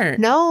 smart.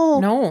 No,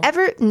 No.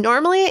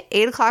 Normally at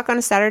 8:00 on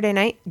a Saturday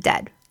night,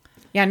 dead.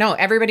 Yeah, no,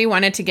 everybody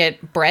wanted to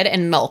get bread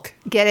and milk.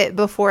 Get it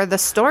before the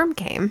storm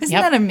came. Isn't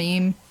Yep. that a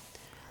meme?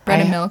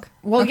 Bread and milk.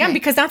 Well, yeah, Okay.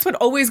 because that's what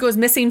always goes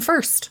missing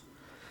first.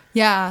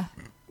 Yeah.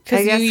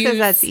 I guess you because use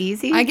that's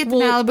easy. I get the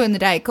Well- Malibu and the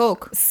Diet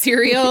Coke.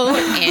 cereal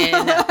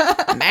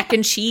and mac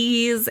and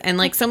cheese and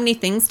like so many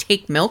things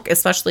take milk,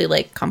 especially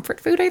like comfort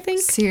food, I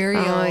think.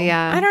 Cereal. Oh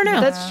yeah, I don't know.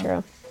 That's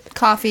true.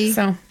 Coffee.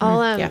 So,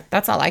 I'll, yeah,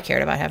 that's all I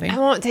cared about having. I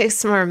won't take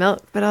some more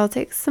milk, but I'll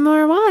take some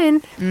more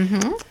wine.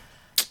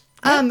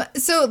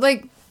 So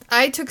like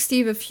I took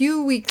Steve a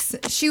few weeks.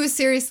 She was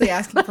seriously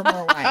asking for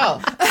more wine.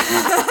 Oh,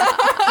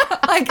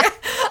 Like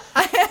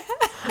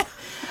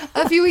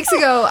a few weeks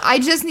ago, I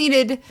just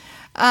needed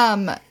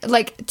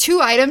like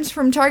 2 items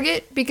from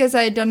Target because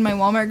I had done my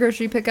Walmart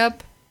grocery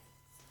pickup.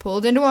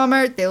 Pulled into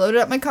Walmart, they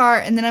loaded up my car,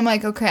 and then I'm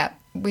like, okay,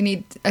 we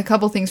need a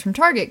couple things from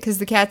Target because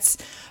the cats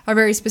are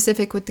very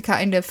specific with the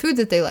kind of food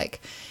that they like.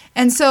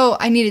 And so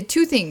I needed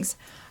 2 things.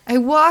 I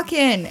walk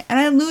in and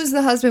I lose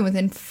the husband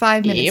within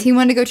 5 minutes. Yep. He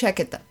wanted to go check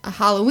at the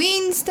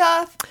Halloween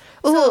stuff.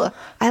 Ooh,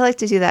 I like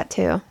to do that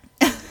too.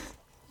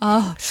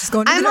 Oh, she's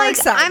going to the I'm dark like-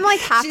 side. I'm like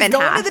half she's and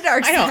going half. to the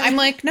dark I side. know. I'm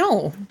like,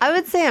 no. I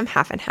would say I'm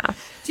half and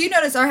half. Do you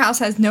notice our house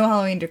has no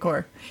Halloween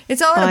decor?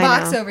 It's all in Oh, a I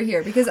box know. over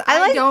here because I I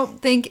like- don't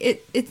think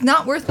it's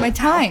not worth my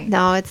time.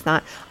 No, it's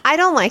not. I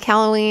don't like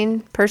Halloween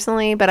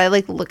personally, but I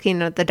like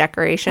looking at the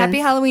decorations. Happy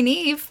Halloween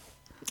Eve.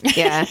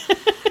 Yeah.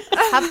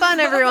 Have fun,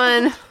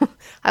 everyone.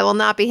 I will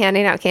not be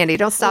handing out candy.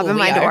 Don't stop Oh, at we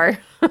my are.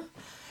 door.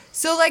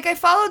 So like I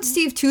followed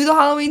Steve to the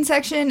Halloween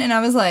section and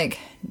I was like,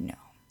 no.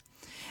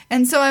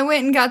 And so I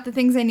went and got the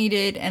things I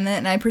needed and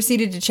then I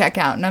proceeded to check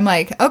out. And I'm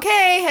like,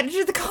 okay, headed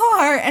to the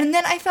car. And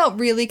then I felt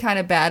really kind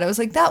of bad. I was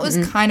like, that was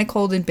kind of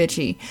cold and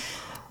bitchy.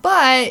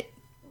 But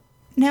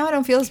now I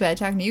don't feel as bad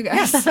talking to you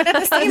guys. But at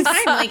the same time,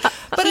 like,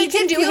 But he I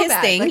can did do feel his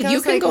bad. thing. Like, I You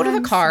was can like, go to the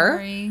I'm car.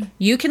 sorry.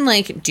 You can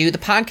like do the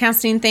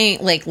podcasting thing,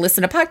 like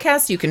listen to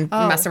podcasts. You can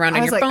mess around I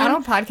on was your like, phone. I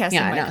don't podcast in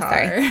my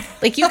car.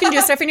 Like you can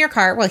do stuff in your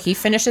car while he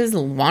finishes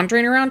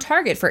wandering around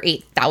Target for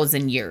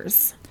 8,000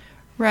 years.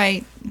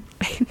 Right.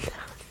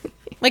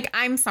 Like,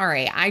 I'm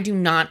sorry. I do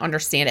not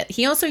understand it.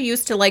 He also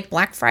used to like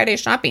Black Friday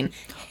shopping.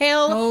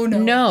 Hell Oh, no.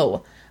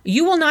 no.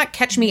 You will not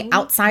catch me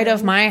outside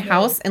of my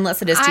house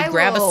unless it is to I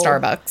grab a will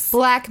Starbucks.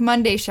 Black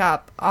Monday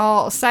shop.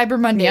 All Cyber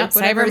Monday. Yep,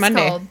 whatever Cyber it's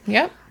Monday. called.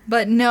 Yep.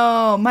 But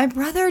no, my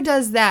brother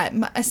does that.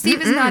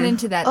 Steve is not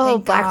into that. Oh,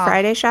 thank Black God.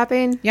 Friday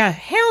shopping? Yeah,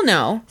 hell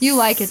no. You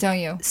like it, don't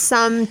you?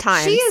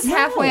 Sometimes. She is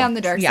halfway on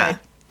the dark Yeah. side.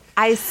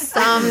 I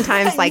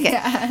sometimes like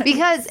Yes. it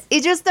because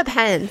it just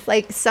depends.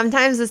 Like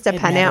sometimes it's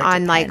dependent never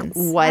on like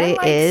depends. what I it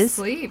like is.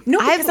 Sleep. No,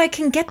 I've- because I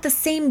can get the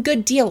same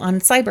good deal on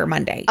Cyber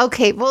Monday.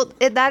 Okay, well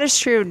that is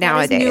true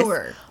nowadays.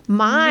 newer.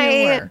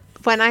 My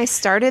when I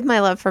started my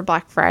love for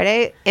Black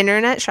Friday,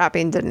 internet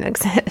shopping didn't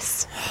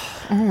exist.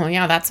 Oh,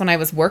 yeah, that's when I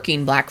was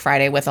working Black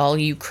Friday with all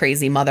you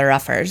crazy mother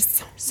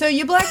effers. So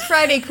you Black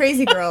Friday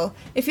crazy girl,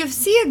 if you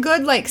see a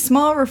good like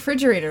small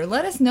refrigerator,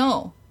 let us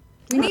know.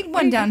 We need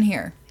one down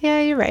here.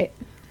 Yeah, you're right.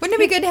 Wouldn't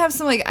it be good to have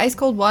some like ice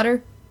cold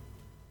water?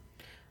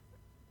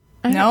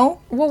 No?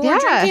 Well, we're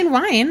Yeah. drinking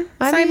wine.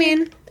 I I mean-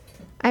 mean,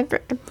 I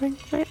bring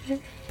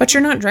but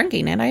you're not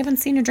drinking it. I haven't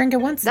seen you drink it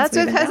once. That's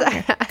because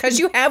Because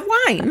you have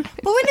wine.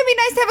 But wouldn't it be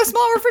nice to have a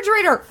small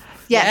refrigerator?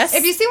 yes.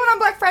 If you see one on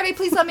Black Friday,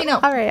 please let me know.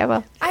 All right, I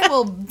will. I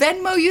will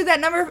Venmo you that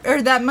number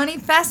or that money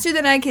faster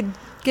than I could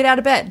get out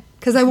of bed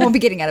because I won't be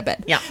getting out of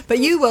bed. Yeah. But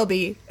you will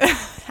be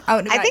out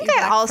and I about, think you I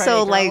Black also Friday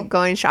girl. like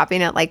going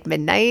shopping at like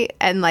midnight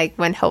and like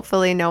when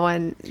hopefully there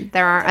aren't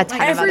a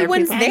ton of other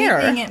Everyone's people. there.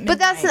 Anything at But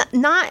that's midnight.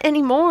 not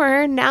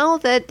anymore. Now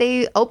that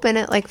they open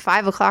at like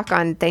 5:00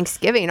 on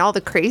Thanksgiving, all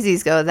the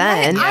crazies go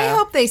then. I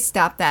hope they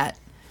stop that.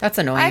 That's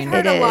annoying. I've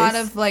heard It a lot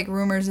is. of like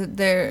rumors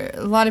that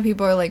a lot of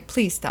people are like,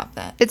 please stop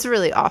that. It's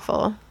really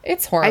awful.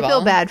 It's I horrible.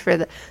 feel bad for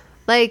the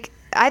like.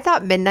 I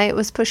thought midnight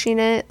was pushing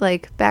it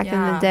like back in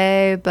the Yeah.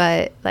 day,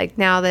 but like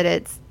now that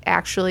it's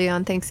actually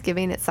on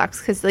Thanksgiving, it sucks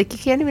because like you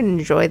can't even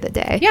enjoy the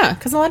day. Yeah,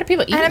 because a lot of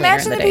people eat And later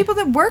imagine in the day. people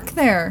that work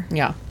there.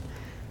 Yeah.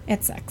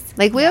 It sucks.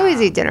 Like we always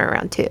eat dinner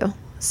around 2.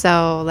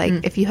 So like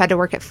if you had to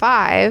work at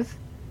 5,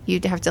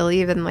 you'd have to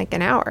leave in like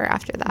an hour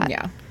after that.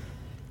 Yeah.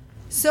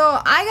 So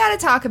I got to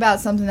talk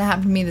about something that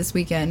happened to me this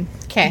weekend.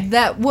 'Kay.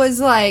 That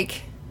was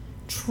like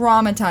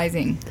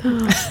traumatizing.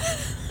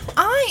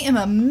 I am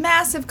a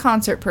massive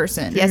concert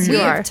person. Yes, you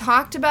we are. have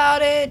talked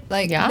about it.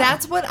 Like Yeah.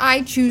 that's what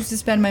I choose to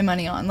spend my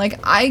money on. Like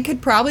I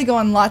could probably go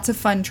on lots of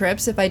fun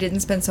trips if I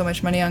didn't spend so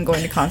much money on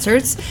going to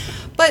concerts.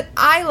 But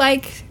I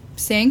like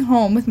staying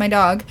home with my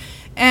dog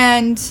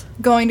and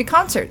going to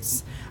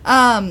concerts.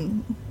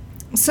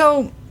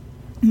 So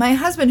my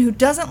husband, who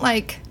doesn't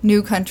like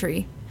New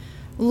Country,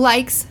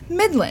 likes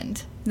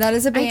Midland. That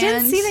is a band. I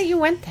didn't see that you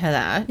went to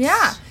that.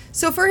 Yeah.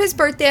 So for his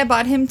birthday, I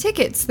bought him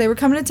tickets. They were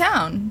coming to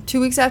town 2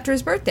 weeks after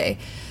his birthday.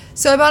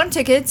 So I bought him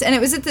tickets, and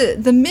it was at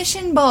the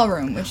Mission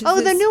Ballroom, which is Oh,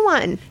 the this- new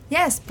one.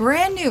 Yes,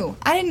 brand new.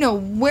 I didn't know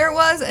where it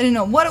was. I didn't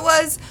know what it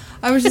was.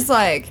 I was just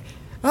like,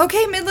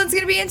 okay, Midland's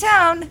going to be in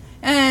town.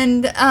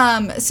 And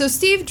so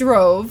Steve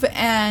drove,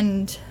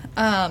 and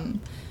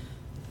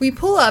we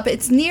pull up.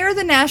 It's near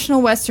the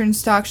National Western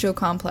Stock Show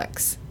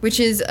Complex, which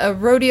is a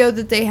rodeo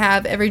that they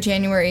have every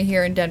January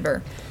here in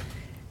Denver.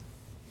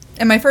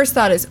 And my first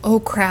thought is, oh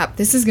crap,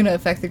 this is going to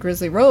affect the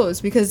Grizzly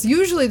Rose, because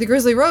usually the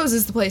Grizzly Rose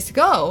is the place to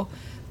go.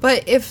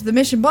 But if the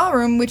Mission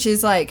Ballroom, which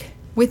is like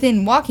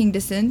within walking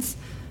distance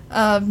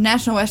of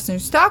National Western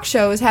Stock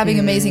Show, is having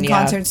amazing yeah.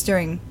 concerts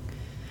during,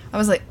 I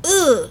was like,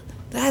 ugh,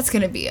 that's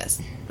going to be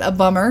a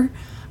bummer.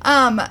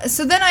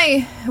 So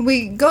then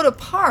we go to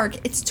park.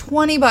 It's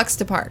 $20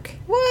 to park.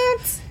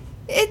 What?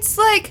 it's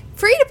like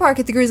free to park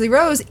at the Grizzly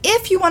Rose.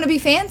 If you want to be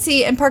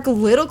fancy and park a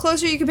little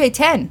closer, you can pay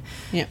 $10.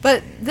 Yeah.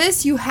 But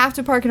this, you have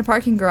to park in a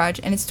parking garage,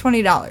 and it's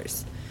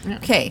 $20. Yeah.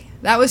 Okay,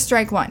 that was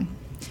strike one.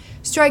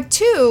 Strike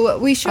two,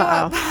 we show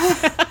up.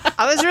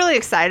 I was really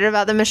excited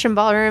about the Mission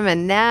Ballroom,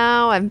 and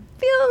now I'm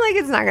feeling like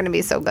it's not going to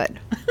be so good.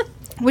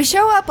 We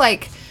show up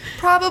like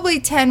probably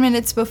 10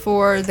 minutes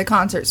before the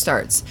concert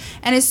starts.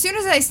 And as soon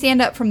as I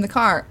stand up from the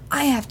car,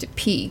 I have to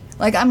pee.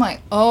 Like, I'm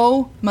like,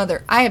 oh,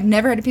 mother. I have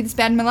never had to pee this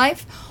bad in my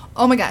life.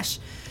 Oh, my gosh.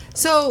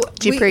 So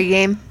Did you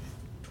pregame?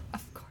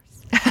 Of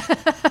course.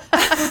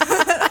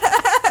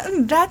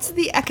 That's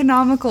the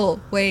economical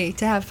way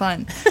to have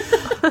fun.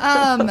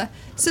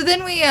 So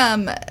then we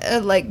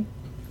like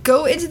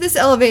go into this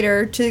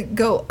elevator to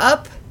go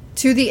up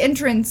to the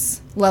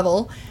entrance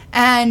level,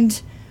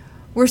 and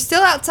we're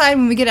still outside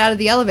when we get out of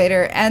the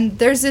elevator, and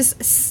there's this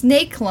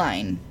snake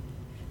line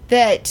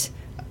that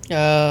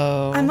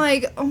Oh. I'm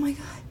like, oh my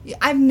God,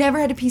 I've never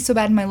had to pee so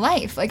bad in my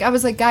life. Like, I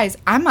was like, guys,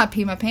 I'm not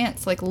peeing my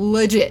pants, like,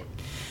 legit.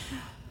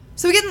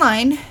 So we get in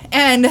line,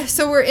 and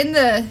so we're in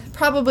the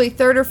probably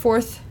third or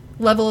fourth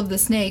level of the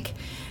snake,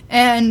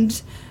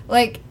 and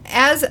like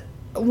as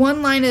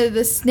one line of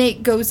the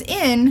snake goes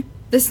in,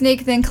 the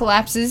snake then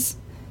collapses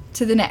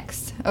to the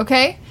next.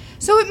 Okay,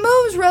 so it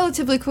moves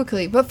relatively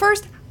quickly, but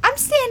first I'm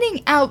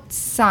standing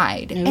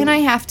outside and I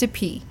have to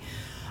pee.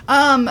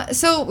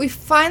 So we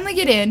finally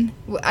get in.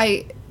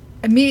 I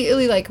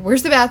immediately like,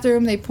 where's the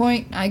bathroom? They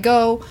point, I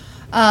go,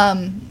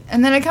 and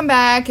then I come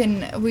back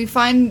and we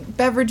find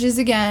beverages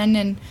again,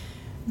 and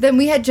then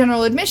we had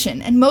general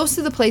admission, and most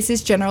of the place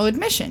is general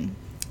admission.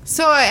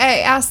 So I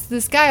asked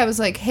this guy, I was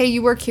like, hey,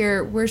 you work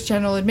here, where's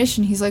general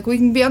admission? He's like, we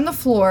can be on the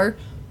floor,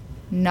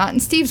 not in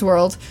Steve's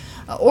world,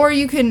 or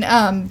you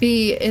can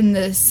be in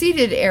the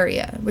seated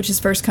area, which is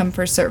first come,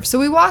 first serve. So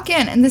we walk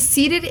in, and the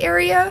seated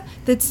area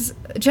that's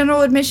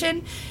general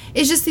admission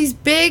is just these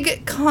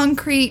big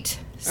concrete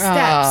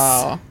steps.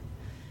 Oh.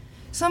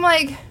 So I'm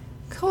like,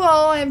 cool,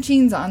 I have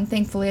jeans on.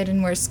 Thankfully, I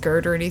didn't wear a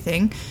skirt or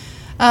anything.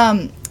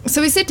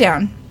 So we sit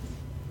down,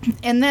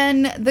 and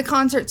then the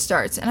concert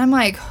starts, and I'm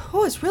like,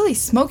 oh, it's really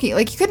smoky.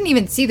 Like, you couldn't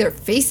even see their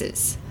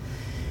faces.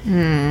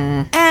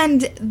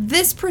 And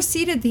this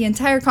preceded the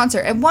entire concert.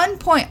 At one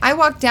point, I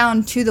walked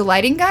down to the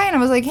lighting guy, and I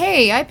was like,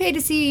 hey, I paid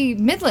to see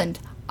Midland.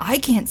 I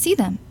can't see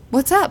them.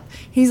 What's up?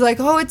 He's like,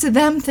 oh, it's a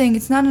them thing.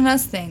 It's not an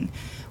us thing,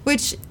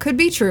 which could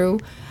be true.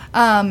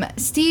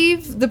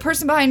 Steve, the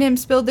person behind him,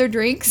 spilled their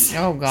drinks.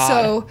 Oh, God.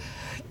 So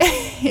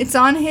it's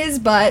on his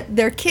butt.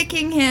 They're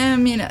kicking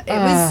him. You know,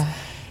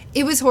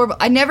 it was horrible.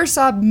 I never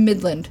saw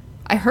Midland.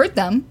 I heard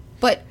them,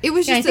 but it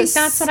was just. I think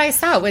that's what I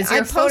saw. Was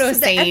your photo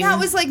posted that, saying? and that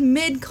was like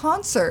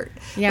mid-concert.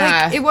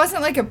 Yeah. Like, it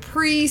wasn't like a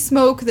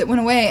pre-smoke that went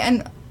away.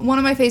 And one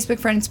of my Facebook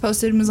friends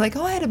posted and was like,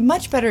 oh, I had a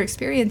much better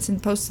experience,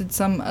 and posted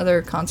some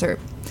other concert.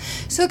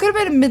 So it could have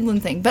been a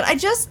Midland thing. But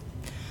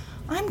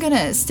I'm going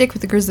to stick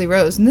with the Grizzly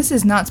Rose. And this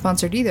is not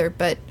sponsored either,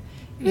 but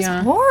it was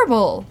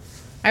horrible.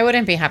 I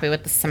wouldn't be happy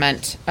with the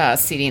cement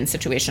seating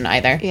situation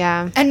either.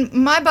 Yeah. And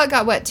my butt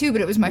got wet too,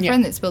 but it was my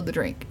friend that spilled the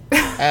drink. So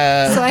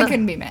I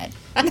couldn't be mad.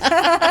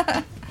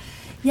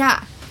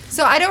 Yeah.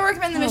 So I don't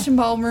recommend the Mission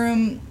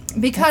Ballroom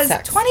because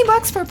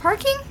 $20 for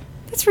parking?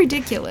 That's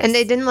ridiculous. And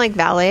they didn't like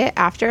valet it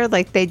after,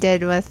 like they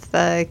did with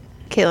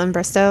Caitlin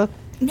Bristow.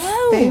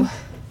 No.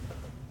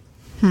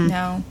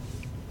 No.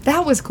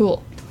 That was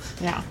cool.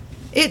 Yeah.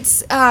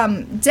 It's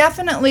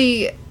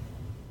definitely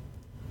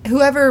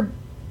whoever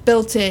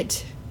built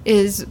it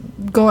is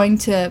going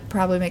to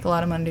probably make a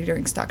lot of money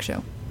during stock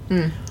show.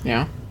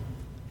 Yeah.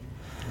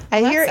 I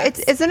hear sucks.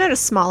 isn't it a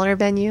smaller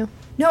venue?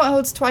 No,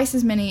 it's twice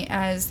as many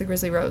as the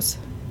Grizzly Rose.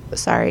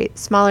 Sorry,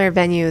 smaller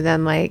venue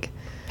than like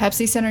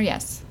Pepsi Center,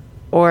 yes.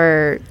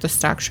 or The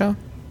stock show?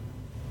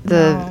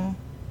 the No.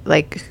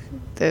 like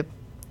the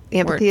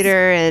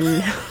amphitheater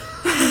and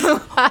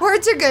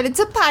Words are good. It's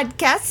a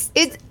podcast.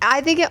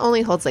 I think it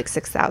only holds like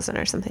 6,000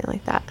 or something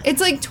like that.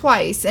 It's like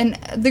twice, and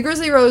the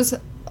Grizzly Rose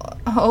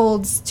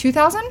holds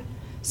 2,000.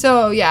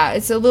 So yeah,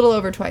 it's a little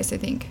over twice, I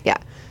think. Yeah.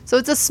 So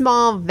it's a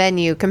small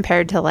venue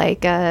compared to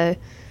like a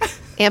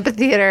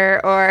amphitheater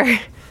or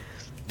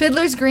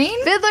Fiddler's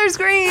Green? Fiddler's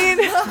Green.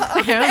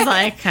 I was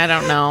like, I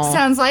don't know.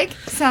 Sounds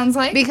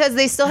like. Because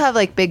they still have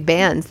like big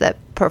bands that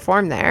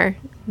perform there.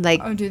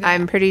 Like Oh, do they?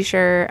 I'm pretty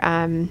sure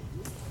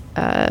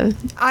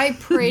I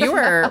pray You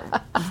were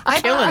I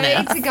killing pray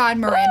it. to God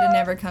Miranda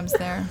never comes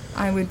there.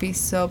 I would be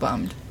so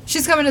bummed.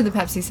 She's coming to the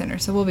Pepsi Center,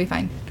 so we'll be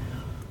fine.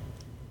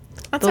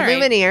 That's the all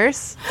right.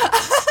 Lumineers.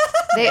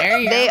 There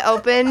you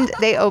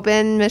They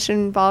opened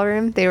Mission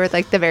Ballroom. They were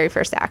like the very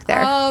first act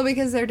there. Oh,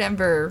 because they're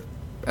Denver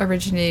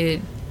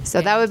originated. So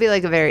that would be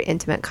like a very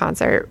intimate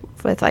concert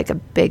with like a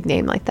big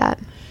name like that.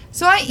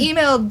 So I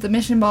emailed the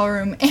Mission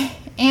Ballroom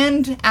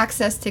and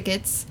Access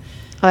tickets,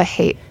 Oh, I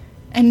hate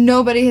and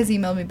nobody has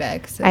emailed me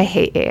back. So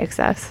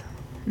AXS.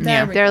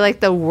 there we They're go. like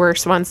the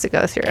worst ones to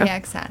go through.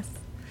 Access.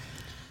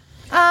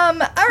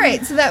 All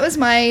right, so that was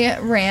my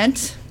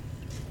rant.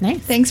 Nice.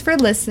 Thanks for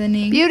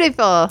listening.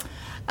 Beautiful.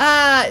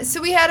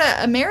 So we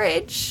had a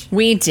marriage.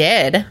 We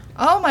did.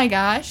 Oh my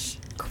gosh.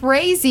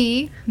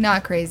 crazy.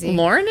 Not crazy.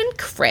 Lauren and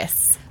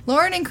Chris.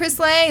 Lauren and Chris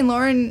Lay and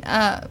Lauren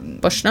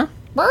Bushna.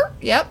 Burr.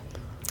 Yep.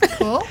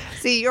 Cool.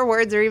 See, your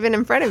words are even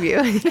in front of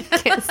you. You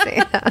can't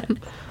say them.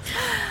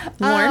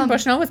 Lauren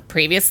Bushnell was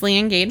previously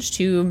engaged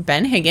to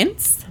Ben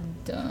Higgins.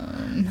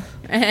 Dumb.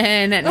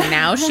 And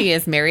now she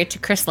is married to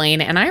Chris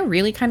Lane, and I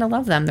really kind of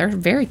love them. They're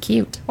very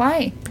cute.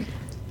 Why?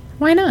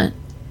 Why not?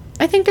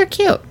 I think they're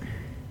cute.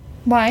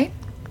 Why?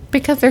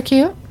 Because they're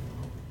cute.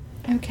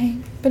 Okay.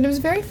 But it was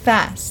very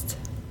fast.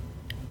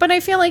 But I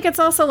feel like it's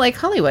also like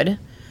Hollywood.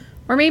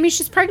 Or maybe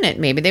she's pregnant.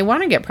 Maybe they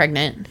want to get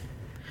pregnant.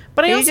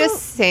 But I Are you also...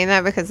 just saying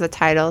that because the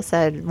title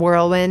said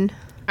whirlwind?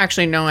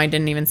 Actually, no, I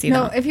didn't even see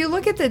No, that. if you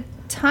look at the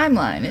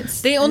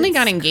timeline, They only it's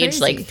got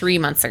engaged crazy. like 3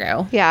 months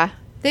ago. Yeah.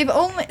 They've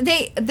only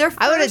their first,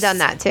 I would have done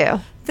that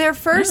too. Their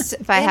first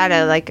If I had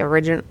a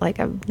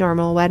a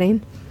normal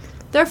wedding.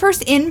 their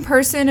first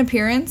in-person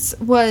appearance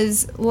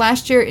was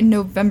last year in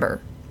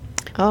November.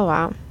 Oh,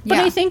 wow. But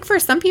Yeah. I think for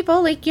some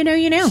people, like, you know.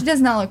 She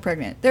does not look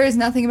pregnant. There is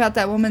nothing about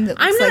that woman that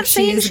I'm looks not like she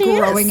saying is she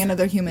growing is.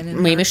 another human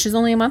in Maybe her. she's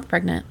only a month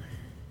pregnant.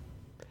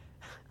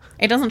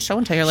 It doesn't show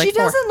until you're like She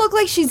 4. doesn't look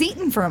like she's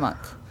eaten for a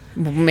month.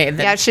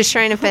 Yeah, she's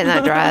trying to fit in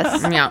that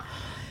dress. Yeah.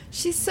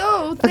 She's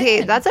so thin.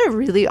 Okay, that's a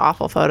really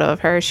awful photo of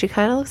her. She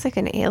kind of looks like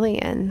an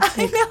alien.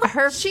 I know.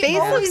 Her She face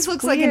always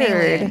looks like an weird.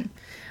 alien.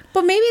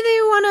 But maybe they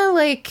want to,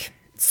 like,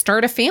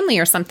 start a family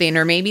or something.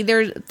 Or maybe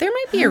there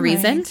might be a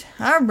reason.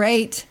 All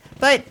right.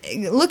 But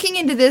looking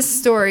into this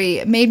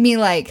story made me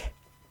like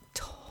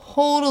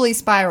totally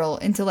spiral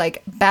into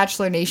like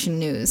Bachelor Nation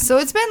news. So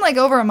it's been like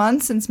over a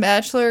month since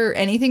Bachelor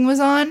anything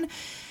was on.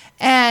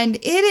 And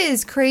it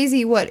is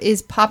crazy what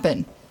is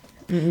poppin'.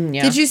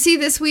 Yeah. Did you see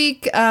this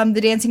week the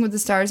Dancing with the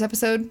Stars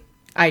episode?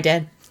 I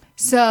did.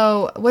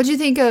 So what'd you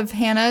think of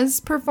Hannah's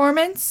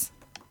performance?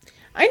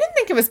 I didn't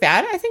think it was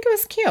bad. I think it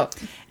was cute.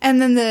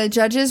 And then the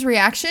judges'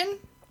 reaction?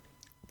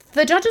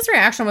 The judge's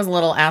reaction was a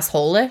little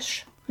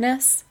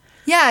asshole-ishness.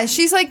 Yeah,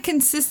 she's like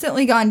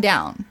consistently gone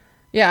down.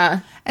 Yeah.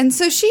 And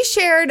so she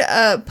shared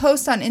a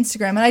post on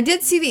Instagram, and I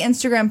did see the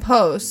Instagram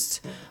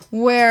post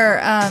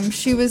where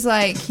she was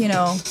like, you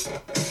know,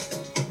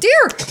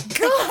 dear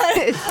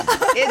God,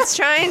 It's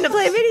trying to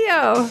play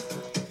video.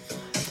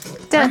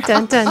 Dun,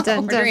 dun, dun,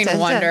 dun, We're doing dun, dun,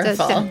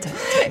 wonderful. dun, dun,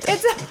 dun.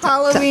 it's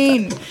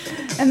Halloween.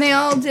 And they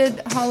all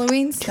did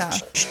Halloween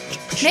stuff.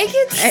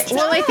 Naked stuff.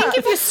 Well, I think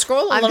if you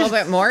scroll a little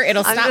bit more,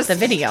 it'll stop the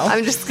video.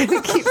 I'm just going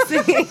to keep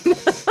singing.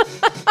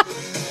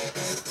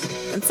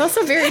 It's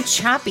also very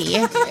choppy.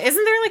 Isn't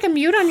there like a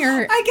mute on your...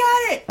 I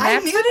got it. I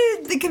Laptop?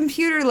 muted the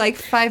computer like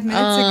 5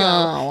 minutes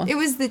Oh. ago. It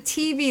was the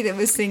TV that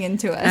was singing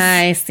to us.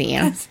 I see.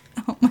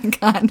 Oh my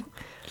God.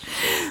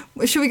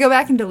 Well, should we go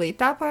back and delete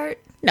that part?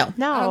 No.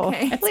 No.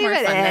 Okay. It's Leave more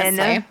it fun in.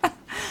 this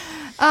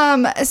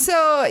way.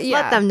 So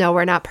yeah. Let them know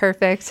we're not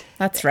perfect.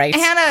 That's right.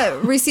 Hannah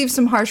received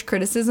some harsh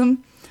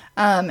criticism.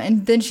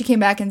 And then she came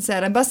back and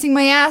said, I'm busting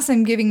my ass.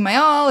 I'm giving my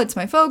all. It's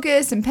my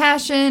focus and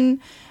passion.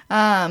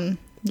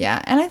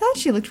 Yeah. And I thought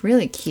she looked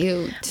really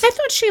cute. I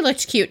thought she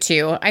looked cute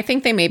too. I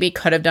think they maybe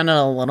could have done it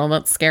a little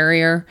bit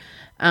scarier.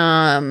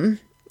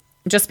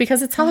 Just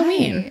because it's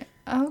Halloween. Right.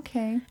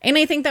 Okay. And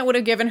I think that would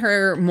have given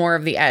her more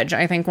of the edge.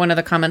 I think one of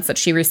the comments that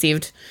she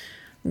received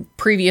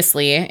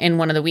previously in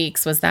one of the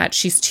weeks was that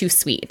she's too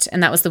sweet.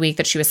 And that was the week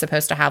that she was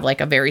supposed to have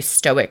like a very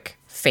stoic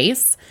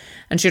face.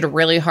 And she had a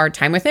really hard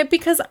time with it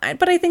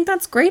but I think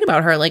that's great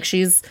about her. Like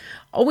she's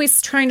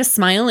always trying to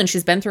smile and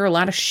she's been through a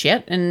lot of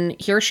shit. And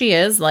here she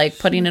is like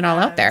putting it all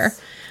out there.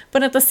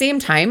 But at the same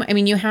time, I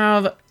mean, you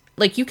have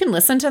like, you can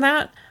listen to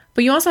that,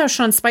 but you also have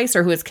Sean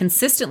Spicer, who is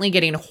consistently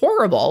getting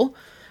horrible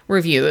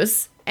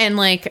reviews and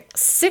like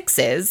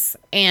 6s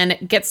and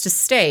gets to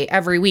stay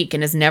every week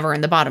and is never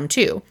in the bottom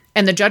 2.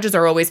 And the judges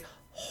are always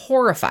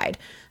horrified.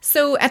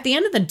 So at the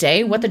end of the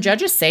day, what the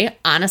judges say,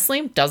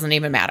 honestly, doesn't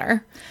even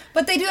matter.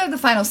 But they do have the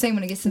final say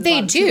when it gets to the They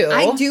bottom do. two.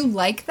 I do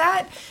like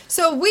that.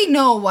 So we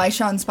know why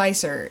Sean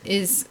Spicer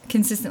is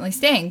consistently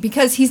staying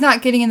because he's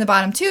not getting in the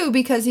bottom 2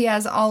 because he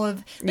has all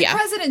of Yeah.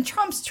 President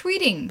Trump's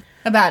tweeting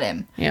about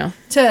him Yeah.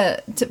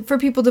 to for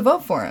people to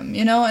vote for him,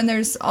 you know, and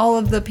there's all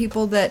of the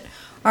people that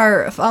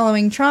are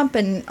following Trump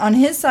and on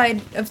his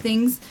side of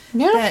things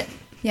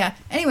Yeah.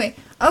 Anyway,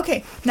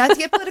 okay, not to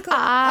get political.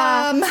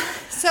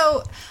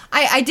 So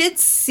I did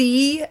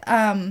see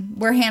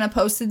where Hannah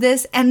posted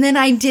this, and then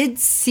I did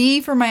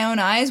see for my own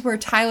eyes where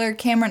Tyler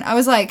Cameron. I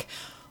was like,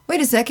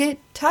 wait a second,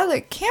 Tyler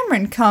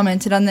Cameron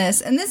commented on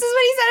this, and this is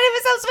what he said. It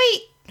was so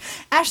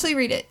sweet. Ashley,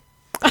 read it.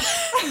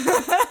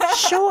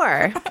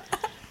 Sure.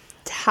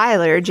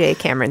 Tyler J.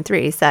 Cameron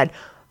 3 said,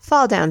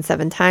 fall down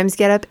 7 times,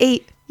 get up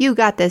 8. You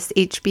got this,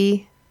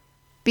 HB.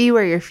 Be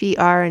where your feet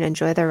are and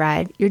enjoy the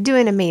ride. You're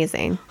doing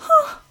amazing.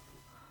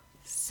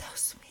 So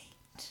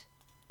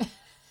sweet.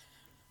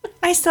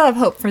 I still have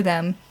hope for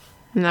them.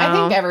 No. I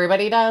think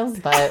everybody does,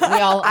 but we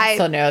all I-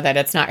 also know that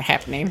it's not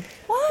happening.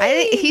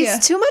 Why?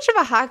 He's too much of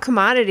a hot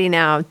commodity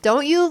now.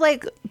 Don't you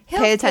like He'll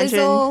pay attention?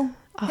 Fizzle.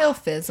 He'll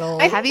fizzle.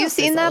 Have you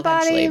seen that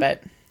body?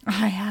 But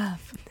I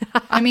have.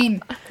 I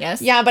mean,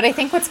 yes. yeah, but I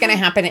think what's going to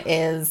happen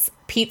is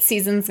Pete's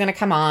season's going to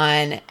come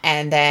on,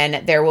 and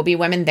then there will be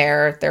women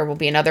there. There will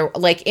be another,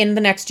 like in the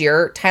next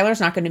year,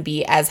 Tyler's not going to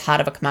be as hot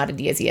of a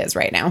commodity as he is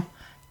right now.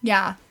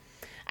 Yeah.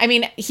 I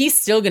mean, he's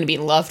still going to be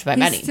loved by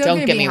many. still Don't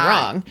gonna get be me hot.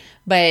 wrong.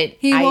 But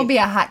He won't be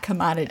a hot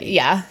commodity.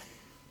 Yeah.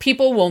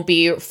 People won't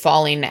be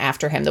falling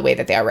after him the way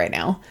that they are right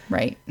now.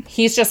 Right.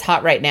 He's just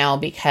hot right now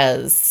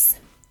because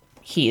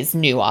he's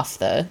new off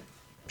the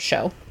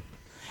show.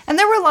 And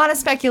there were a lot of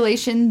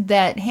speculation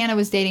that Hannah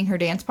was dating her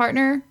dance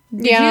partner.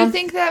 Did Yeah. you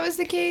think that was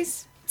the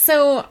case?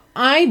 So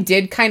I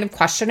did kind of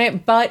question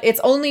it, but it's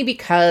only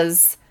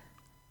because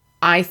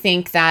I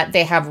think that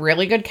they have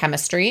really good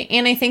chemistry.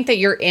 And I think that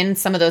you're in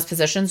some of those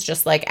positions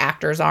just like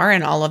actors are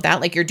and all of that.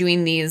 Like you're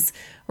doing these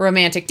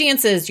romantic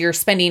dances. You're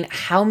spending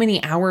how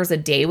many hours a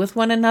day with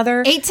one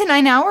another? 8 to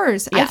 9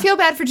 hours. I Yeah. feel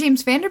bad for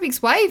James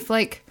Vanderbeek's wife.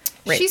 Like,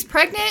 Right. she's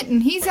pregnant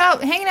and he's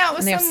out hanging out with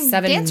And they have some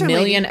 7 dancer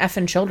million lady.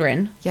 effing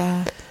children.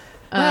 Yeah.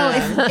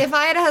 Well, if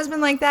I had a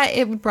husband like that,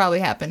 it would probably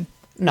happen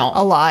No.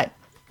 a lot.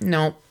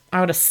 No. I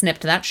would have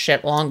snipped that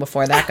shit long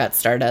before that got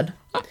started.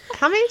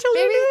 How many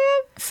children do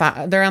they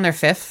have? They're on their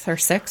 5th or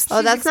 6th.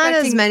 Oh, that's not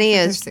as expecting many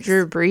fifth or as sixth.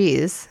 Drew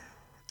Brees.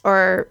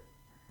 Or,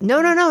 no,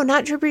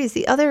 not Drew Brees.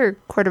 The other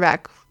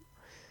quarterback,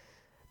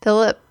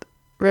 Philip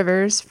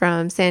Rivers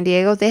from San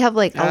Diego. They have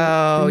like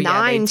Oh, yeah,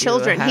 9 they do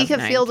children. He have could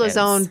 9 field his kids.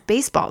 own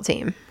baseball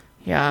team.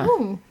 Yeah.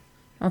 Ooh.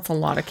 That's a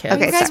lot of kids.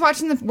 Okay, You guys sorry.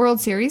 watching the World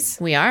Series?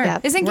 We are. Yeah.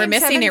 Isn't We're Game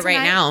missing 7 it right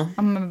tonight? now.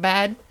 I'm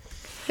bad.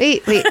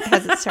 Wait,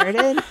 has it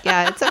started?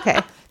 Yeah, it's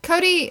okay.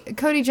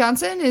 Cody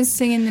Johnson is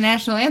singing the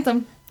national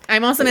anthem.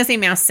 I'm also missing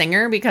Masked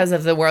Singer because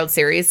of the World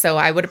Series, so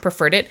I would have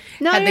preferred it.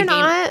 No, had you're the game.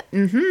 not.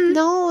 Mm-hmm.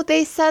 No,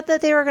 they said that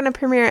they were going to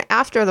premiere it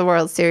after the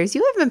World Series.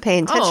 You haven't been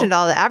paying attention Oh. to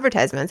all the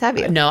advertisements, have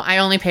you? No, I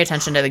only pay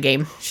attention to the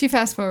game. She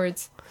fast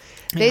forwards.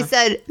 They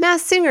said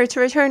Masked Singer to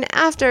return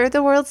after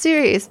the World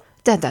Series.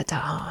 Dun dun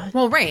dun.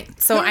 Well, right.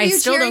 So Who are I you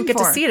still cheering don't get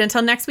for? to see it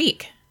until next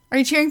week. Are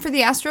you cheering for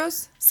the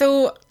Astros?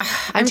 So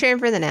I'm cheering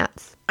for the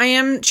Nats. I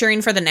am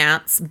cheering for the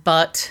Nats,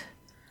 but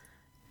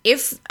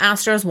if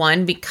Astros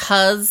won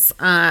because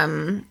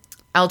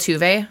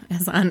Altuve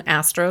is on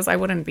Astros, I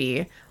wouldn't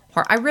be.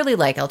 I really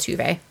like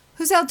Altuve.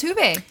 Who's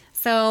Altuve?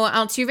 So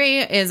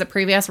Altuve is a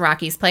previous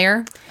Rockies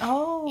player,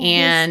 Oh.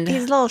 and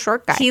He's a little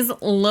short guy. he's a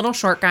little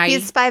short guy.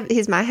 He's 5.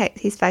 He's my height.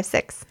 He's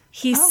 5'6".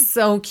 He's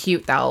so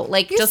cute though.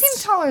 Like You just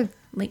seem taller.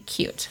 like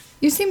cute.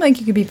 You seem like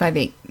you could be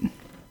 5'8".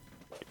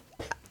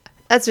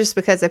 That's just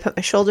because I put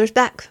my shoulders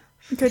back.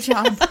 Good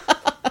job.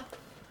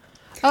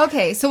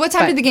 Okay, so what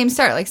time But- did the game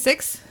start? Like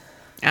 6?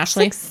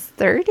 Ashley.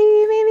 6:30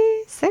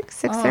 maybe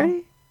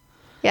 6:30.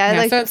 Yeah, I Yeah,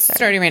 like so to it's start.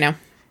 starting right now.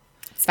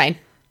 It's fine.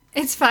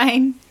 It's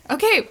fine.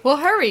 Okay, we'll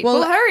hurry.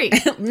 We'll hurry.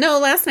 No,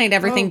 last night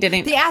everything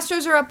didn't. The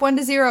Astros are up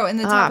 1-0 in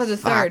the top of the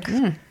fuck.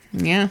 third.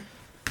 Yeah.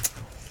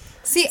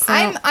 See,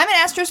 I'm an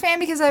Astros fan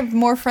because I have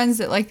more friends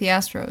that like the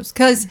Astros.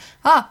 Because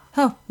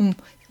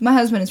my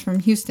husband is from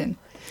Houston.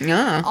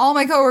 Yeah. All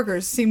my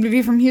coworkers seem to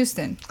be from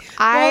Houston.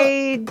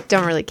 I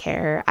don't really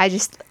care.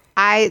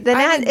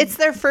 It's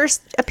their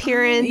first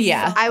appearance.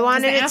 Yeah. I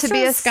wanted it to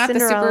be a Astros got the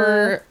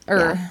Cinderella.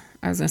 Super.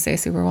 I was gonna say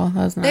Super Bowl.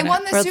 That was not They it.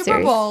 won the World Super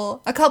Series.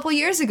 Bowl a couple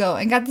years ago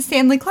and got the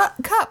Stanley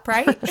Cup,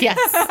 right? Yes.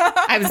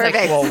 I was like,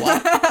 Perfect. whoa,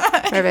 what?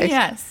 Perfect.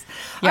 Yes.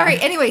 Yeah. All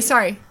right. Anyway,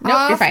 sorry.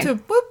 Nope, you're fine.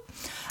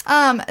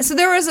 So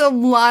there was a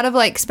lot of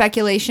like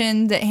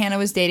speculation that Hannah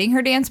was dating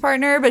her dance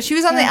partner, but she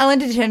was on the Ellen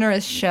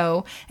DeGeneres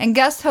show and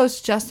guest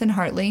host Justin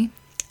Hartley.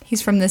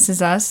 He's from This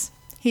Is Us.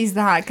 He's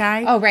the hot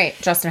guy. Oh, right.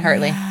 Justin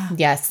Hartley.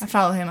 Yes. I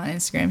follow him on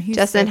Instagram. He's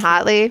Justin so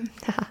Hotley.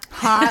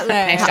 Hartley.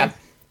 Nice job.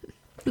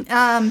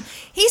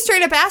 He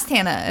straight up asked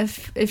Hannah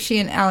if she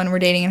and Alan were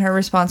dating, and her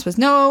response was,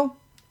 "No,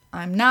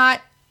 I'm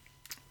not.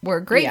 We're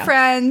great Yeah.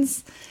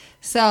 friends."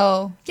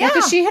 So yeah,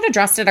 Because she had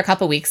addressed it a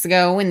couple weeks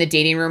ago when the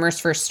dating rumors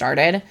first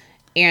started.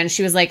 And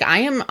she was like, I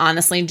am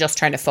honestly just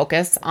trying to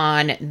focus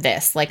on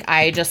this. Like,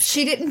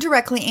 she didn't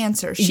directly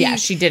answer. Yeah,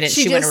 she didn't.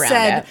 She went just around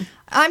said, it.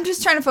 "I'm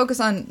just trying to focus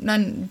on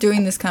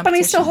doing this But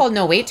competition." I still hold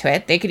no weight to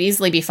it. They could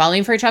easily be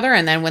falling for each other.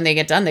 And then when they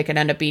get done, they could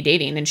end up be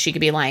dating. And she could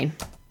be lying.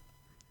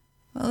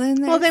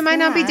 Well, They might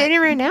not be dating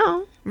right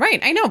now. Right.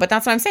 I know. But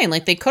that's what I'm saying.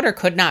 Like, they could or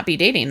could not be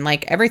dating.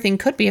 Like, everything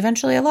could be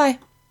eventually a lie.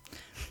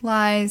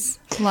 Lies.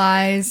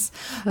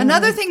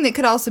 Another thing that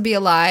could also be a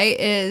lie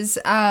is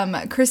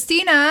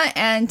Christina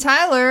and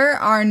Tyler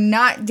are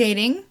not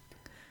dating.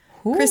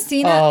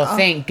 Christina. Oh,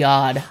 thank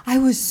God. I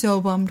was so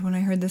bummed when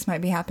I heard this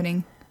might be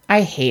happening.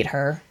 I hate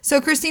her.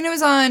 So Christina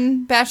was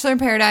on Bachelor in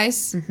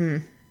Paradise. Mm-hmm.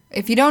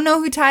 If you don't know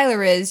who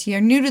Tyler is,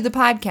 you're new to the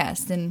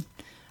podcast, and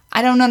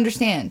I don't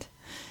understand.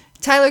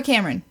 Tyler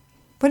Cameron.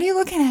 What are you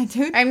looking at,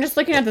 dude? I'm just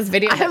looking at this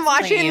video. I'm that's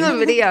watching playing. the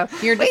video.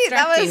 You're Wait,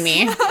 distracting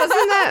me. Wasn't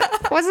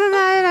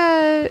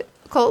that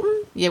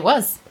Colton? It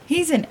was.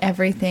 He's in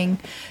everything.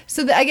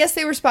 So I guess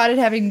they were spotted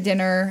having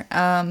dinner,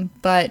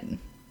 but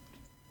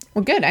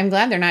Well, good. I'm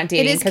glad they're not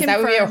dating is because that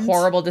would be a confirmed.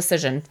 horrible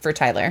decision for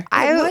Tyler.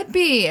 it would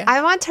be.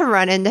 I want to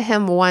run into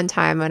him one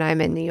time when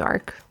I'm in New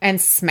York. And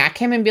smack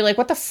him and be like,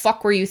 what the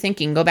fuck were you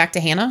thinking? Go back to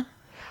Hannah?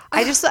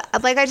 I just want to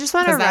 'Cause that's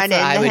run what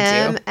I into would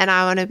him do. and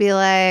I want to be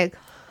like,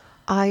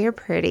 "Oh, you're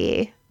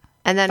pretty."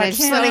 and then I That's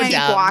just so want to keep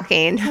dumb.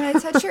 walking. Can I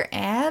touch your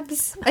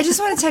abs? I just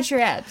want to touch your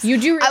abs. You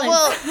do I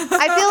realize. will.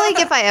 I feel like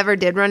if I ever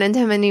did run into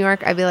him in New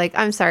York, I'd be like,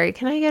 "I'm sorry,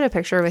 can I get a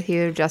picture with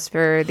you just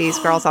for these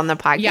girls on the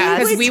podcast?" Yeah,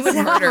 because we would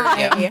murder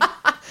you.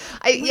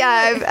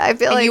 I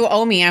feel And like you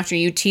owe me after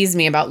you teased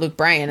me about Luke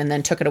Bryan and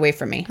then took it away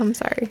from me. I'm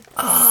sorry.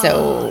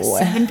 So,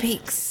 Seven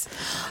Peaks.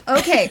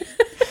 Okay.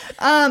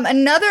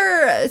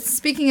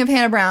 Speaking of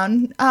Hannah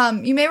Brown,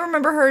 you may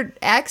remember her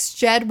ex,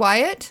 Jed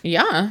Wyatt.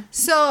 yeah.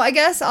 So I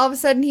guess all of a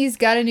sudden he's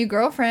got a new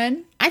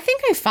girlfriend. I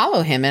think I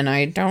follow him and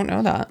I don't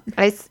know that.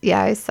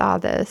 I saw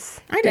this.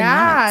 I did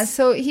Yeah. not.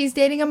 So he's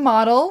dating a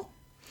model.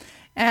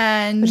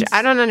 And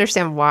I don't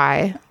understand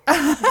why.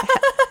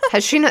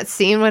 Has she not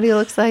seen what he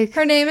looks like?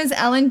 her name is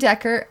Ellen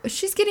Decker.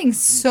 She's getting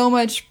so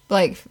much,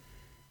 like,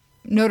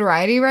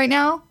 notoriety right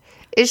now.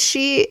 Is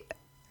she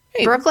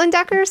Wait. Brooklyn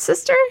Decker's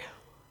sister?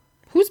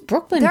 Who's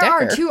Brooklyn There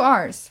Decker? are 2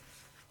 R's.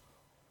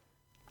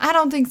 I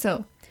don't think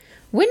so.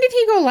 When did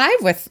he go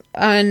live with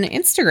on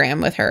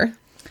Instagram with her?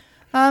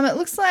 It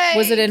looks like...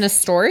 Was it in a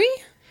story?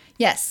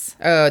 Yes.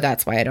 Oh,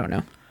 that's why I don't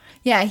know.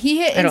 Yeah, he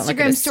hit I don't look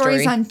at Instagram his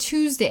stories story. on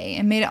Tuesday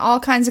and made it all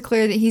kinds of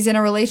clear that he's in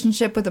a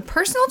relationship with a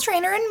personal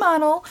trainer and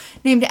model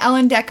named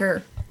Ellen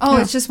Decker. Oh,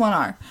 it's just 1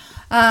 R.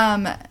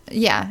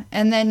 Yeah,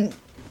 and then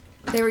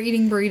they were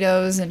eating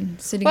burritos and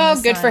sitting in Well,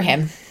 the good sun. for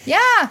him.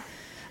 Yeah.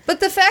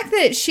 But the fact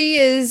that she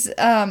is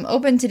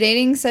open to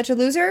dating such a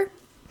loser...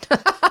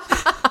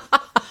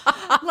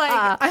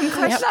 like, I'm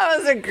questioning That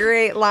was a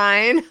great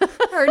line.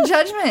 her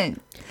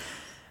judgment.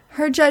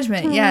 Her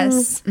judgment,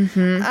 yes.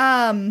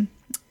 Mm-hmm.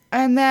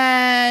 And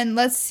then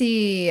let's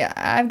see.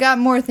 I've got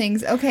more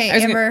things. Okay, I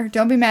was Amber,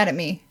 don't be mad at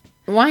me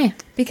Why?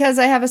 because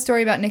I have a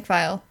story about Nick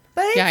Vile.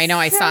 But Yeah, I know.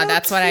 I it's saw. so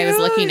That's what I was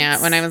looking at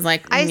cute. when I was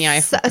like, yeah, I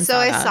saw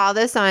that. saw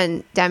this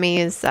on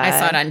Demi's. I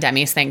saw it on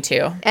Demi's thing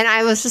too. and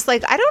I was just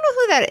like, I don't know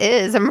who that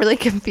is. I'm really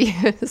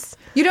confused.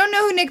 You don't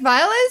know who Nick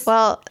Vile is?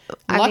 Well,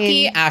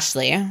 Lucky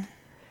Ashley.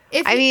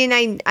 If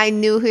I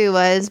knew who he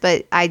was,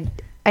 but I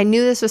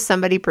knew this was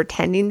somebody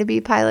pretending to be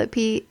Pilot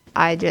Pete.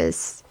 I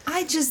just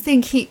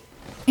think he.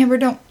 Amber,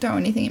 don't throw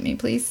anything at me,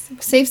 please.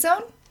 Safe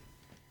zone?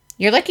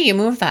 You're lucky you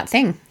moved that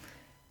thing.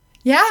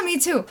 Yeah, me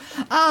too.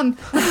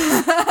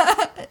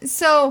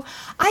 So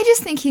I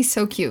just think he's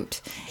so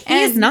cute. He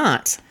is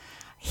not.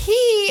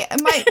 He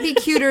might be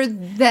cuter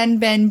than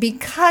Ben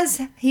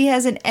because he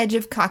has an edge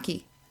of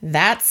cocky.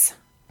 That's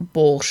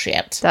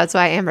bullshit. That's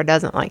why Amber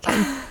doesn't like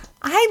him.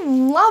 I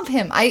love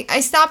him.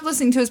 I stopped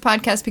listening to his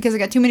podcast because I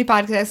got too many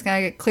podcasts and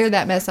I got to clear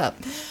that mess up.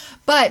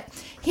 But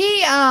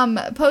he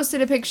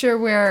posted a picture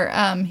where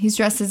he's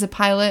dressed as a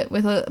pilot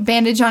with a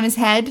bandage on his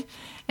head.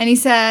 And he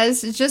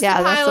says, it's just Yeah,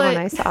 a that's the pilot.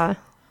 one I saw.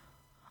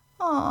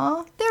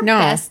 Aw, they're No.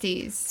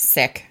 besties.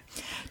 Sick.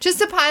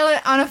 Just a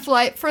pilot on a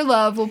flight for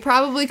love will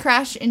probably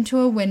crash into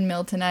a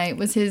windmill tonight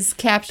was his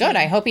caption. Good.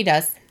 I hope he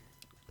does.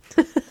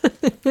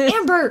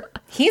 Amber,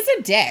 He's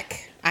a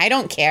dick. I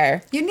don't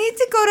care. you need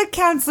to go to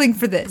counseling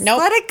for this. Nope.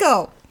 Let it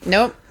go.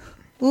 Nope.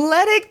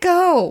 Let it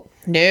go.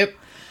 Nope.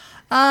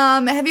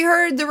 Have you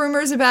heard the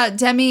rumors about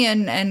Demi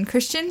and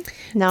Christian?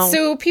 No.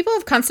 So people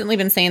have constantly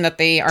been saying that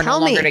they are Tell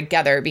no me. longer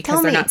together because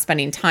Tell they're me. not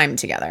spending time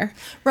together.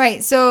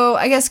 Right. So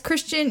I guess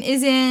Christian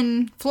is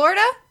in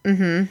Florida.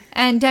 Mm-hmm.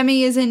 And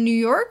Demi is in New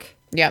York.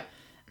 Yep.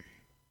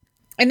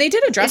 And they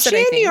did address is it, she I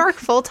in think. New York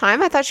full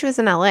time? I thought she was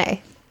in LA.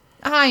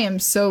 I am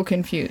so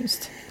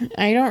confused.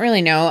 I don't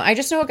really know. I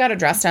just know it got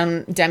addressed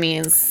on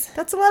Demi's.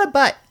 That's a lot of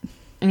butt.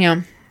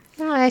 Yeah.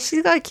 Oh,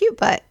 she's got a cute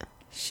butt.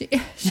 She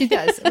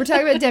does. We're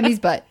talking about Demi's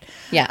butt.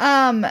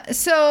 Yeah.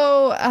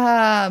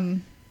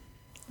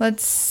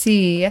 Let's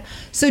see.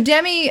 So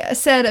Demi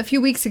said a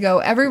few weeks ago,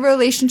 every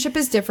relationship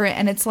is different,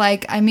 and it's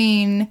like, I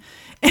mean,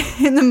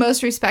 in the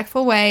most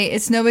respectful way,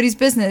 it's nobody's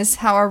business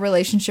how our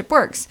relationship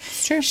works.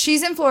 True.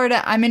 She's in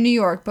Florida, I'm in New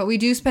York, but we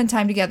do spend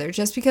time together.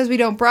 Just because we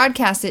don't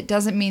broadcast it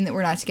doesn't mean that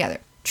we're not together.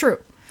 True.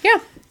 Yeah.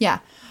 Yeah.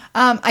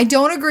 I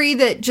don't agree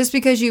that just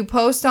because you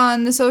post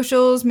on the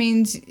socials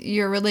means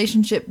your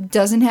relationship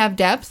doesn't have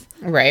depth.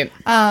 Right.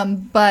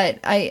 But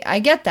I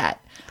get that.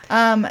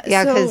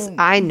 Yeah, because so-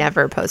 I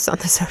never post on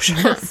the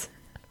socials.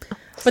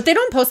 But they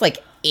don't post like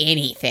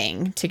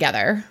anything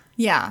together.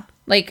 yeah.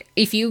 Like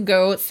if you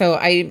go, so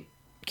I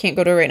can't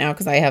go to it right now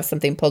because I have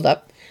something pulled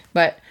up.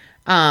 But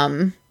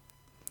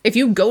if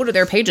you go to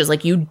their pages,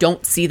 like you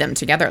don't see them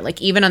together.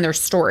 Like even on their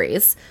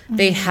stories,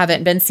 they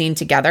haven't been seen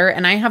together.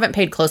 And I haven't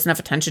paid close enough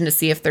attention to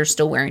see if they're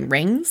still wearing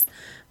rings.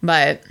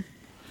 But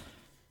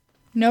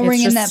No It's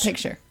ring in that just-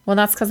 picture. well,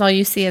 that's because all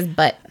you see is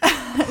butt.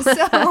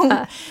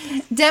 So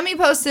Demi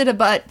posted a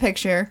butt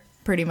picture,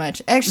 pretty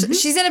much. Actually,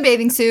 she's in a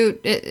bathing suit.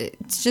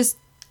 It's just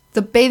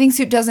the bathing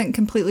suit doesn't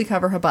completely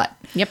cover her butt.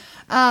 Yep.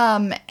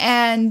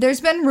 And there's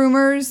been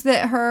rumors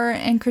that her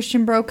and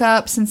Christian broke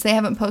up since they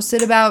haven't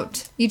posted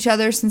about each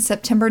other since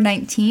September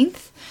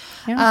 19th.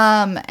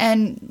 Yeah.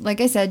 And like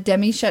I said,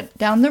 Demi shut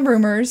down the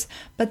rumors.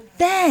 But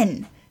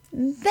then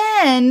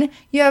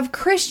you have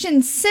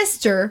Christian's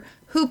sister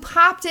who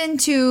popped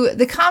into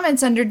the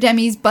comments under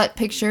Demi's butt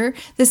picture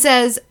that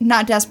says,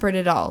 not desperate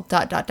at all, ...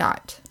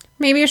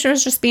 Maybe she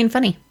was just being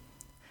funny.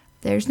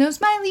 There's no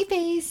smiley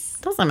face.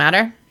 Doesn't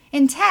matter.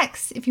 In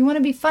text, if you want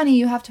to be funny,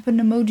 you have to put an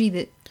emoji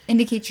that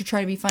indicates you're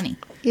trying to be funny.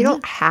 You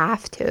don't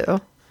have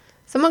to.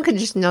 Someone could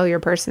just know your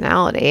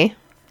personality.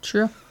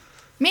 True.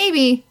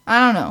 Maybe. I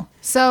don't know.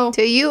 So,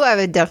 To you, I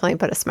would definitely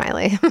put a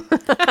smiley.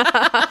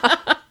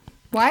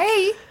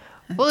 why?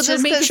 Well, To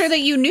make sure that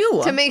you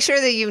knew. to make sure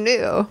that you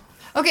knew.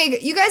 Okay,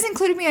 you guys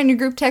included me on your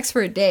group text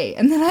for a day,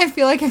 and then I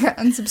feel like I got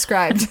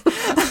unsubscribed.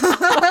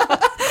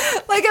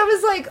 Like, I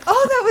was like,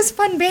 oh, that was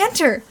fun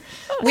banter.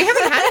 We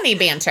haven't had any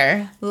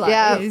banter.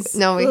 Lies. Yeah,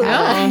 no, we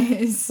haven't.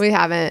 Lies. We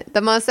haven't.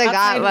 The most I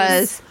got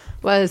Outsiders.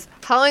 was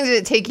how long did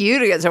it take you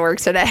to get to work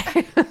today?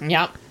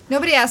 Yep.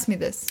 Nobody asked me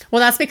this. Well,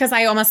 that's because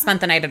I almost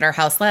spent the night at our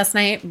house last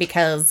night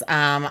because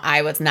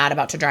I was not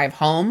about to drive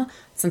home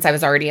since I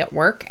was already at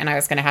work, and I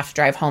was going to have to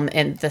drive home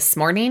in this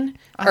morning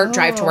or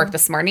drive to work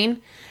this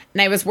morning.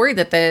 And I was worried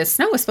that the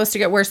snow was supposed to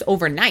get worse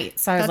overnight.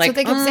 So I was That's like, what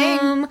they kept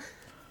saying.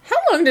 how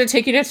long did it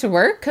take you to get to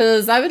work?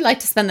 Because I would like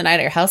to spend the night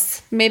at your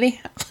house, maybe.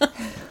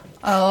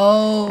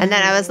 Oh. And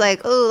then I was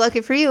like, oh,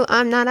 lucky for you,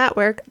 I'm not at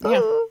work.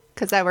 Yeah.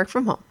 Because I work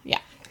from home. Yeah.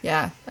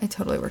 Yeah, I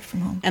totally worked from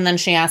home. And then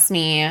she asked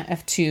me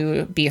if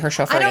to be her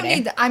chauffeur I don't today.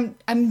 need that.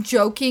 I'm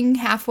joking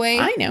halfway.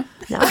 I know.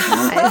 No,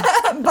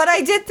 I- But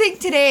I did think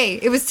today,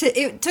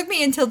 it took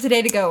me until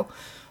today to go,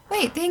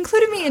 wait, they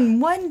included me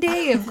in one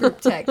day of group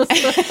text.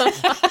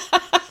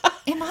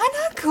 Am I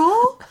not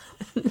cool?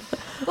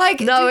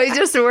 Like, no, dude, we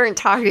just weren't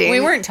talking. We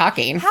weren't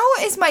talking. how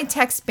is my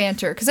text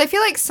banter? Because I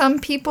feel like some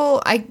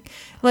people, I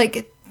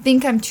like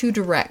think I'm too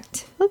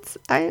direct.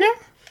 I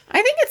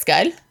think it's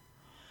good.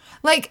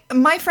 Like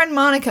my friend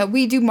Monica,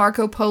 we do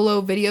Marco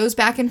Polo videos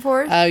back and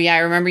forth. Oh, yeah. I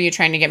remember you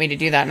trying to get me to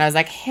do that. And I was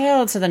like,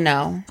 hell to the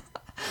no.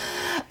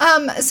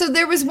 So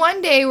there was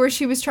one day where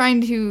she was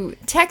trying to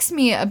text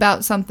me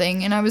about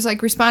something, and I was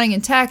like responding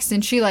in text,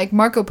 and she like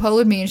Marco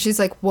Polo'd me, and she's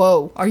like,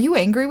 "Whoa, are you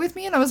angry with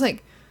me?" And I was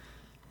like,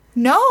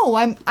 "No,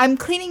 I'm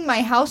cleaning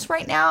my house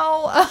right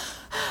now.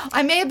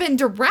 I may have been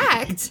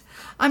direct.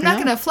 I'm not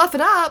gonna fluff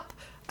it up.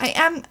 I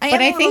am. But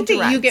I think that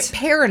you direct. get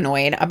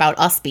paranoid about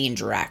us being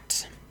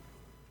direct.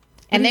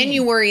 And then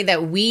you worry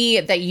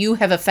that you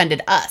have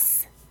offended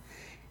us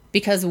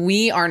because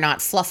we are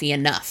not fluffy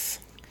enough.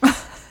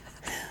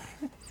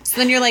 So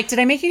then you're like, did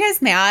I make you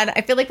guys mad?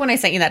 I feel like when I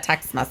sent you that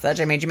text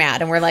message, I made you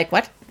mad. And we're like,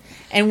 what?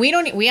 And we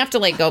have to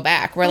like go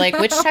back. We're like,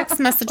 which text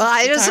message? Well,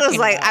 I just was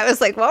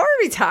like, what were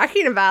we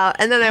talking about?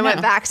 And then I went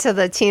back to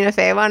the Tina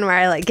Fey one where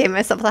I like gave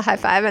myself a high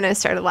five and I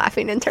started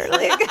laughing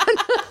internally again.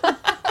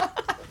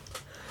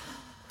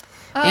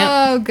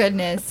 Oh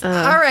goodness! All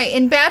right,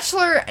 in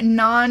Bachelor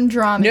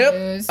non-drama Nope.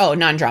 news, Oh,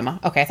 non-drama.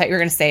 Okay, I thought you were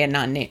going to say a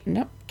non-name.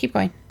 Nope. Keep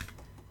going.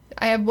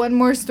 I have one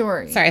more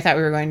story. Sorry, I thought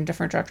we were going in a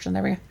different direction.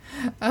 There we go.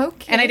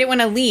 Okay. And I didn't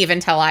want to leave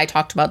until I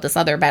talked about this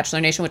other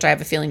Bachelor Nation, which I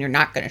have a feeling you're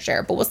not going to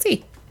share, but we'll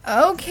see.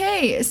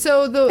 Okay,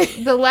 so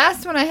the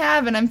last one I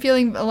have, and I'm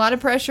feeling a lot of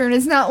pressure, and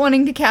is not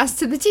wanting to cast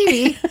to the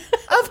TV.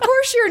 Of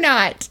course you're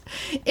not.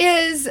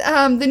 Is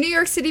the New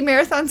York City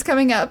Marathon's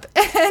coming up,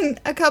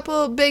 and a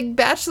couple big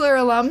Bachelor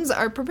alums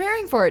are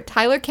preparing for it.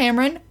 Tyler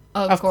Cameron,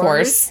 of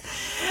course,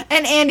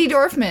 and Andy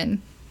Dorfman.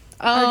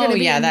 Are Oh, gonna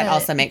be yeah, in that the-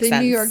 also makes the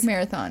sense. New York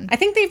Marathon. I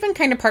think they've been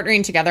kind of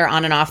partnering together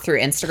on and off through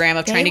Instagram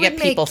of trying to They get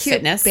would people make cute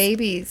fitness.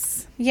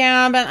 babies.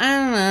 Yeah, but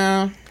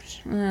I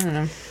don't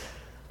know.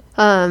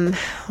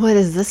 What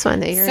is this one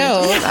that you're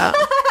So, going to talk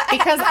about?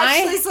 because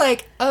Ashley's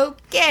like,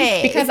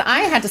 okay. because I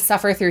had to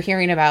suffer through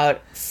hearing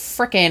about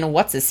frickin'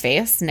 what's his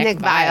face, Nick Nick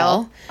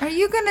Vile. Vile. Are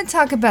you going to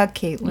talk about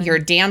Caitlyn? You're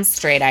damn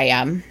straight I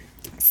am.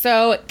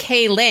 So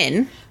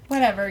Kaylin,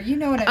 Whatever. You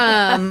know what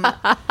I mean.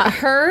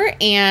 her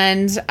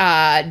and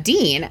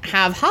Dean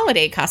have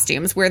holiday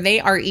costumes where they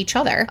are each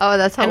other. Oh,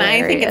 that's And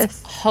I think hilarious.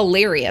 it's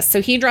hilarious.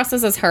 So he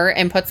dresses as her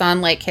and puts on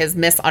like his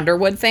Miss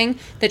Underwood thing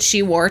that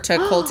she wore to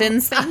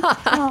Colton's thing.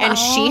 And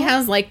she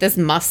has like this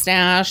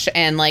mustache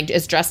and like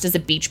is dressed as a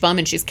beach bum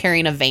and she's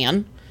carrying a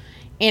van.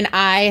 And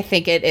I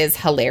think it is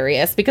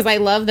hilarious because I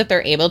love that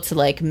they're able to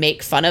like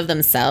make fun of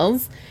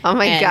themselves. Oh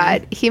my And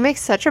God. He makes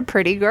such a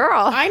pretty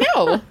girl. I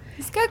know.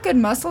 He's got good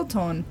muscle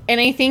tone.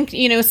 And I think,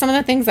 you know, some of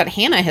the things that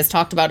Hannah has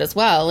talked about as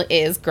well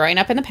is growing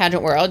up in the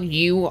pageant world,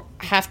 you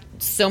have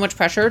so much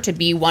pressure to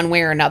be one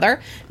way or another.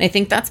 And I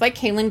think that's why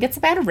Kaylin gets a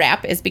bad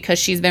rap is because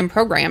she's been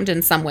programmed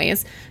in some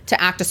ways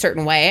to act a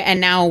certain way. And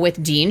now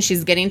with Dean,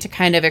 she's getting to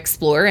kind of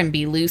explore and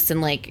be loose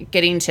and like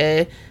getting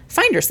to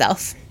find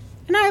herself.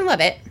 And I love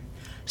it.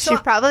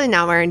 She's probably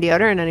not wearing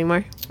deodorant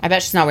anymore. I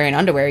bet she's not wearing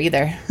underwear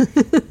either.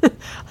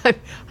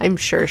 I'm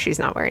sure she's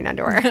not wearing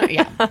underwear.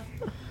 Yeah.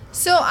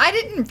 So I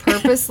didn't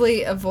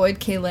purposely avoid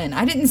Kaylin.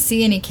 I didn't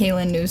see any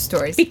Kaylin news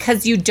stories.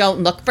 Because you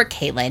don't look for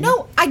Kaylin.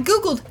 No, I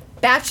Googled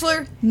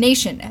Bachelor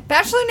Nation.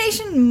 Bachelor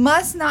Nation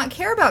must not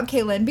care about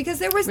Kaylin because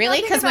there was Really?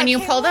 nothing Because when about you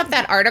pulled up Kaylin.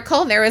 that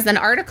article, there was an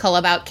article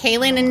about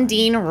Kaylin and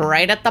Dean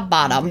right at the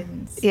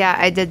bottom. Yeah,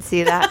 I did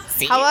see that.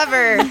 See?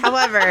 However,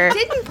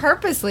 Didn't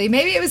purposely.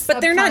 Maybe it was.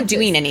 But they're not subconscious.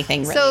 doing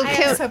anything really. so I have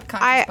can,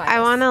 subconscious bias.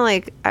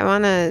 I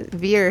want to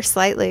veer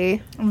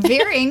slightly.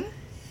 Veering.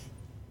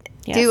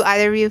 Yes. Do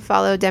either of you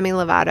follow Demi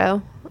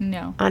Lovato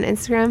No. on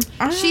Instagram?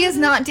 She is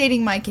not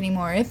dating Mike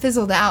anymore. It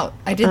fizzled out.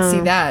 I did see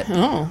that.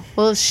 Oh.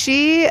 Well,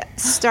 she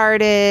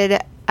started,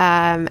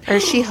 or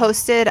she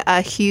hosted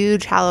a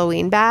huge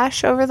Halloween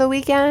bash over the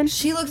weekend.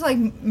 She looks like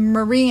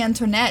Marie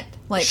Antoinette.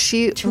 Like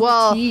to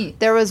a T.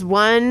 There was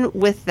one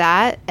with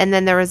that, and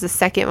then there was a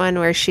second one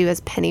where she was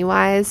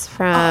Pennywise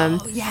from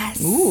Oh,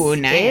 yes. Ooh, It,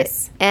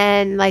 nice.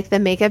 and like the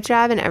makeup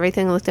job and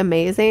everything looked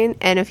amazing.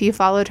 And if you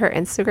followed her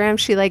Instagram,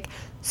 she like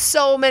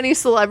so many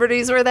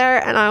celebrities were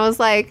there, and I was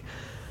like,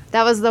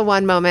 that was the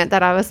one moment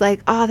that I was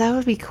like, oh, that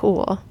would be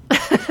cool.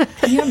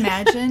 Can you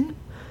imagine?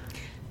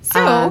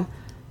 So,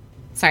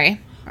 sorry.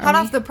 Hot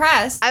off the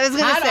press. I was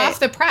gonna Hot say off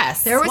the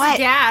press. There was What? a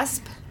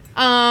gasp.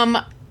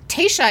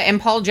 Tasha and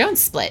Paul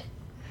Jones split.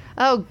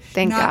 oh,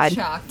 thank Not God.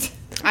 shocked.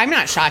 I'm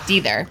not shocked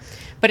either.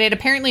 But it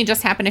apparently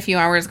just happened a few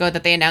hours ago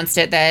that they announced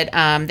it,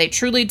 that they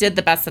truly did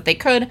the best that they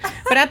could.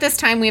 But at this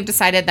time, we have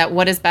decided that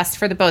what is best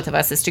for the both of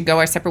us is to go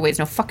our separate ways.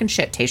 No fucking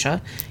shit, Tasha.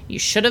 You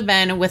should have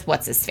been with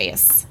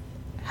what's-his-face.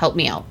 Help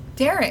me out.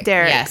 Derek.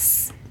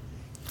 Yes.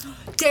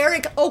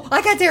 Derek. Oh,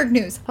 I got Derek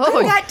news. Oh.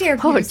 I got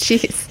Derek Oh, news.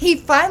 jeez. He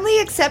finally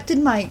accepted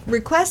my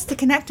request to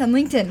connect on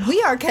LinkedIn.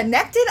 We are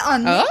connected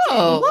on LinkedIn.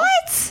 Oh.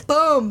 What?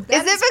 Boom. Is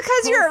That it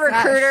because you're a so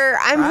fresh. recruiter?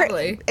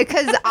 Probably.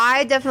 Because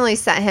I definitely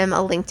sent him a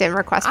LinkedIn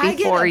request I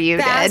before get a you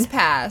fast did.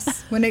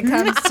 pass when it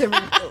comes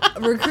to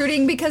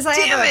recruiting because I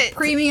Damn have a it.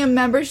 premium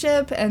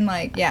membership and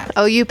like, yeah.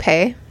 Oh, you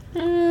pay?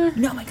 No,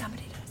 my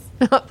company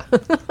does.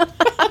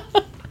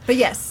 But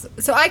yes,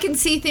 so I can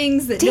see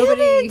things that Damn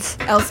nobody it.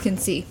 else can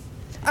see.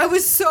 I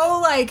was so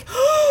like,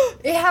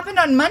 it happened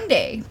on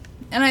Monday.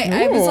 And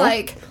I was Ooh.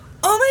 like,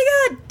 oh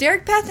my God,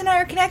 Derek Path and I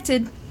are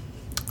connected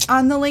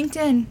on the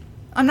LinkedIn.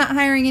 I'm not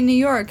hiring in New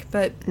York,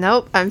 but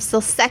Nope, I'm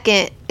still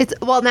second.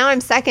 Now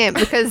I'm second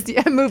because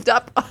I moved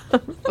up.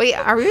 Wait,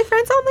 are we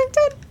friends on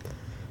LinkedIn?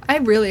 I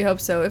really hope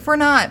so. If we're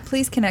not,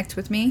 please connect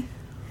with me.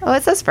 Oh,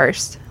 it says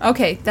first.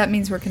 Okay, that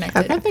means we're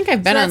connected. I think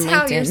I've been so on that's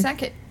how you're LinkedIn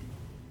second.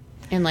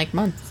 in like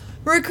months.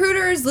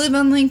 Recruiters live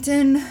on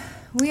LinkedIn.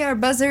 We are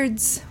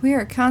buzzards. We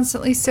are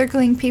constantly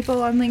circling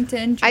people on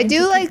LinkedIn. I trying do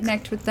to like-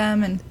 connect with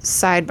them, and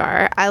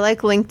Sidebar: I like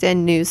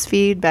LinkedIn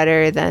newsfeed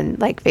better than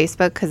like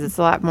Facebook because it's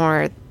a lot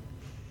more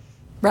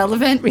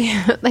relevant.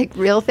 like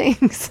real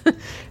things.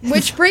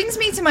 Which brings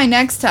me to my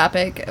next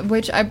topic,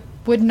 which I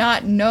would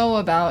not know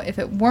about if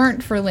it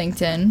weren't for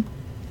LinkedIn,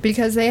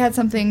 because they had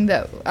something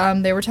that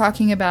they were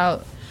talking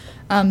about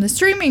the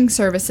streaming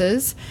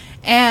services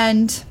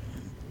and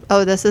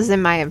Oh, this is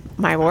in my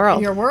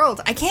world. your world.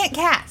 I can't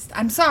cast.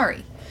 I'm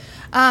sorry.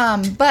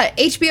 But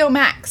HBO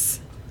Max.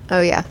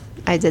 Oh yeah,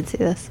 I did see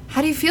this.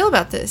 How do you feel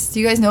about this?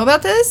 Do you guys know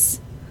about this?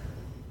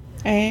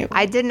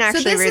 I didn't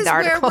actually So this read is the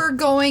article. where we're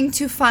going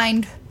to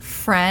find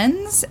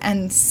Friends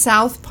and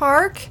South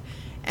Park,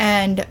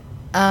 and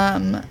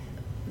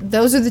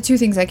those are the two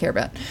things I care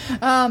about.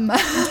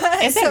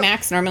 Isn't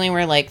Max normally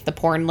where like the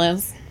porn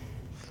lives?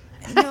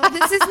 No,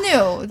 this is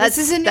new. This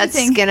is a new that's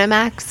thing.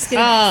 Skinamax.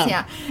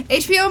 Yeah.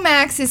 HBO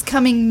Max is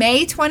coming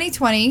May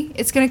 2020.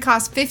 It's going to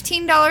cost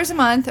 $15 a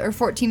month or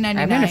 $14.99.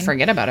 I'm gonna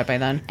forget about it by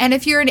then. And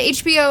if you're an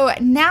HBO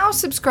Now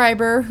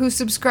subscriber who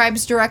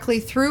subscribes directly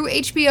through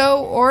HBO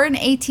or an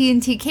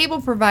AT&T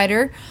cable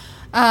provider,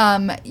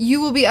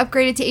 you will be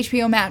upgraded to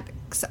HBO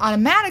Max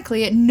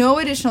automatically at no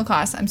additional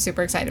cost. I'm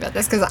super excited about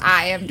this because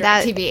I am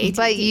DirecTV AT&T.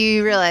 But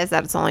you realize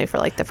that it's only for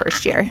like the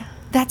first year.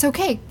 That's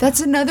okay. That's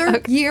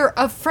another year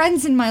of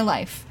Friends in my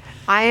life.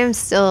 I am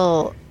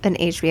still an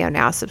HBO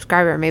Now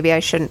subscriber. Maybe I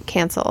shouldn't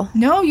cancel.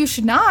 No, you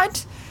should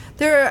not.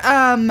 There,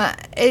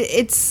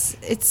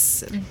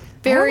 it's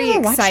very I don't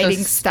ever watch exciting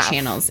those stuff.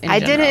 Channels. In I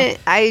general. didn't.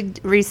 I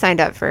re-signed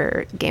up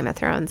for Game of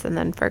Thrones and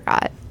then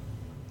forgot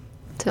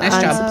to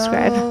Nice job.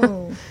 unsubscribe.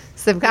 Oh.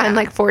 So they've gotten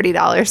like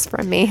 $40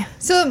 from me.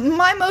 So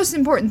my most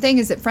important thing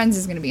is that Friends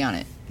is going to be on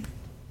it.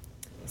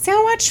 So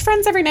I watch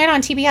Friends every night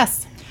on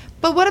TBS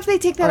But what if they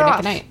take that or Nick off?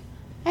 at Night.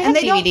 I And have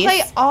they don't DVDs.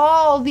 play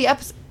all the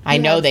episodes. I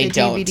know they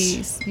don't.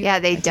 DVDs. Yeah,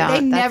 they don't. They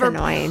That's never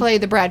annoying. play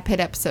the Brad Pitt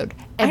episode.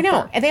 I know.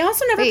 ever. And they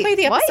also never Wait, play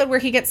the what? episode where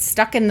he gets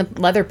stuck in the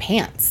leather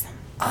pants.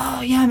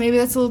 Oh yeah, maybe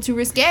that's a little too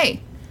risque.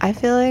 I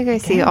feel like I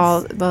see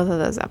both of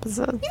those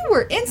episodes. You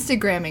were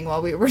Instagramming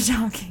while we were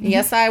talking.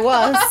 Yes, I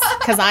was.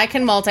 Because I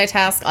can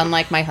multitask,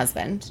 unlike my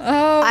husband.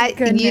 Oh,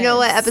 You know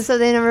what episode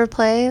they never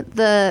play?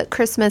 The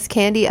Christmas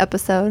candy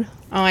episode.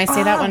 Oh, I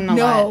say that one a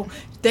no, lot.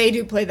 they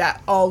do play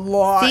that a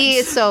lot.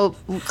 See, so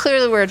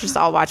clearly we're just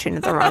all watching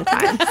at the wrong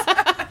time.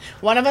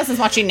 One of us is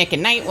watching Nick at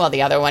Night while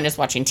the other one is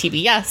watching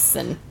TBS.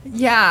 And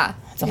Yeah.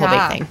 It's a whole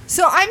big thing.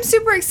 So I'm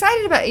super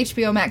excited about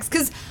HBO Max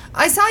because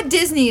I saw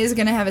Disney is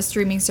going to have a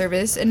streaming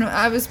service, and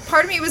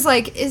part of me was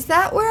like, is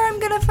that where I'm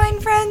going to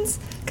find Friends?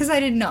 Because I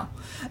didn't know.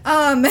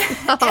 Oh,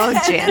 And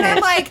Janet. I'm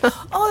like,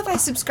 oh, if I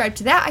subscribe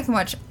to that, I can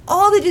watch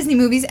all the Disney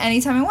movies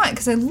anytime I want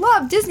because I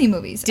love Disney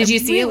movies. did I you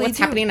see really what's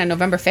do. happening on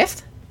November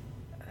 5th?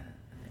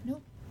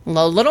 Nope.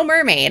 The Little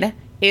Mermaid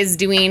is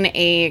doing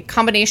a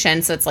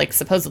combination. So it's like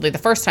supposedly the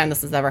first time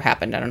this has ever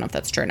happened. I don't know if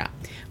that's true or not.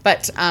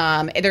 But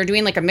they're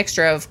doing like a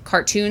mixture of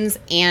cartoons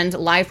and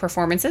live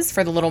performances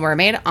for The Little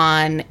Mermaid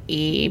on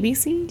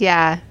ABC.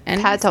 Yeah,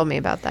 And- Pat told me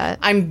about that.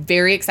 I'm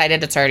very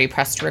excited. It's already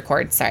pressed to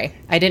record. Sorry.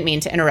 I didn't mean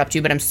to interrupt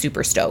you, but I'm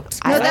super stoked.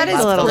 I No, like that is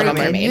The Little breaking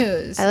Mermaid.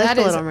 news. I like That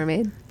The is Little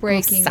Mermaid.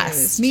 breaking Obsessed.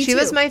 news. Me She too.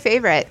 was my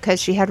favorite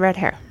because she had red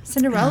hair.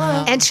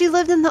 Cinderella. And she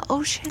lived in the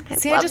ocean. I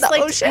See, love I just the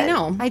like, ocean. I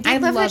know. I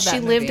did love love that she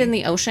that lived movie. in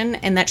the ocean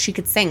and that she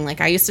could sing. Like,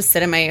 I used to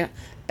sit in my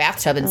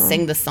bathtub and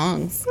sing the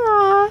songs.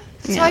 Aw.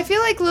 So I feel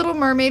like Little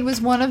Mermaid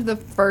was one of the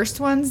first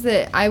ones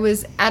that I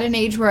was at an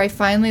age where I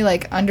finally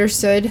like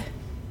understood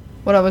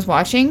what I was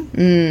watching.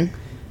 Do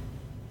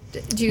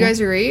you guys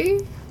agree?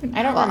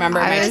 I don't remember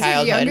I my was You guys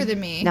are younger childhood. than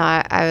me. No,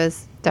 I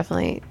was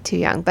definitely too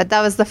young. But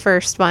that was the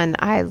first one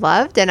I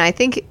loved. And I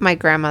think my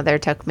grandmother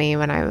took me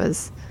when I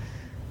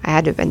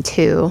had to have been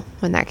 2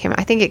 when that came out.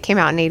 I think it came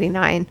out in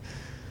 89.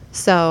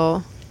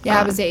 So, Yeah,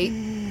 I was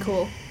 8.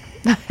 Cool.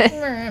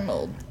 I'm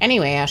old.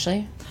 Anyway,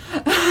 Ashley.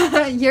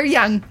 You're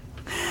young.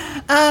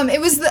 It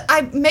was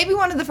maybe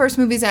one of the first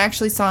movies I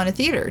actually saw in a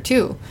theater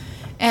too,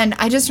 and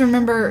I just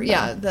remember,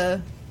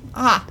 it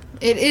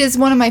is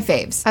one of my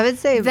faves. I would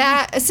say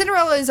That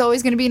Cinderella is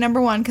always going to be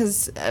number 1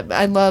 because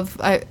I love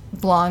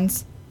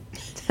blondes.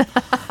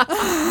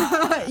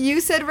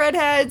 You said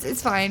redheads,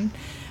 it's fine.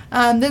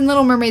 Then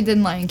Little Mermaid,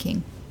 then Lion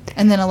King,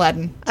 and then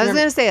Aladdin. I was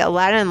going to say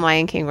Aladdin and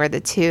Lion King were the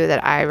 2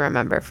 that I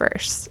remember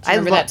first. I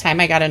remember that time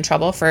I got in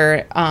trouble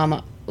for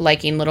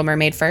liking Little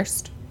Mermaid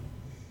first.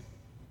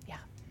 Yeah.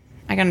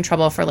 I got in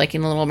trouble for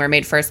liking The Little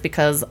Mermaid first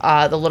because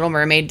the Little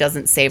Mermaid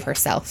doesn't save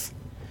herself.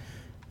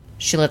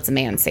 She lets a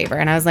man save her.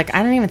 And I was like, I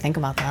didn't even think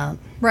about that.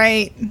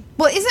 Right.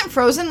 Well, isn't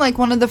Frozen like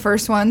one of the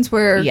first ones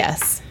where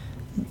Yes.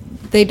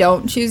 they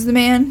don't choose the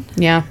man?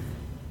 Yeah.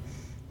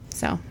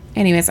 So,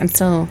 anyways, I'm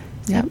still...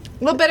 Yep.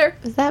 A little bitter.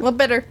 Was that- A little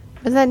bitter.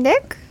 Was that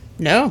Nick?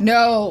 No.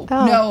 No.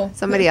 Oh, No.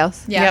 Somebody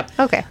else. Yeah. Yep.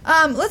 Okay.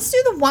 Let's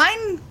do the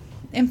wine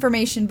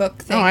information book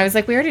thing. Oh, I was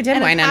like, we already did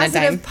and wine a on a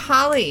positive dime.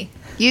 Polly.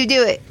 You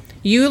do it.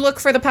 You look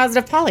for the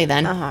positive Polly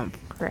then. Oh,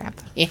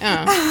 crap.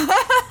 Yeah.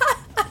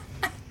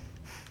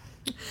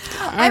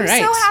 All I'm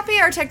right. so happy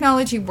our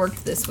technology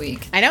worked this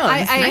week. I know, I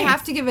it's nice.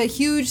 have to give a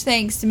huge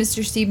thanks to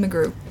Mr. Steve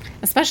McGrew.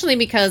 Especially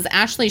because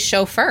Ashley's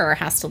chauffeur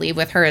has to leave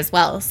with her as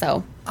well.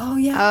 So, Oh,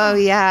 yeah. Oh,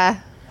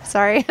 yeah.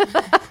 Sorry.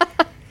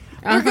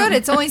 We're good.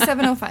 It's only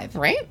 7:05.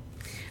 right?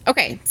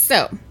 Okay,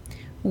 so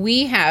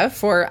we have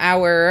for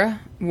our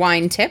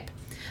wine tip,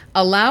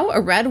 allow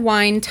a red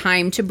wine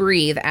time to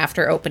breathe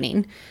after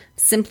opening.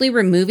 Simply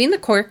removing the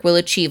cork will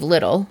achieve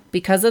little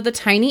because of the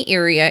tiny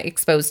area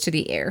exposed to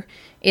the air.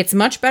 It's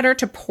much better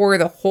to pour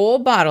the whole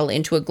bottle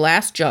into a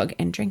glass jug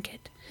and drink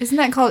it. Isn't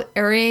that called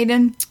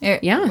aerating?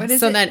 Yeah, What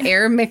is so it? that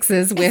air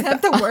mixes with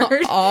that the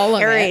word? all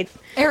of Aerate. it.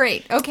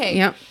 Aerate. Okay.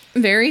 Yep.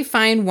 Very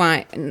fine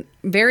wine,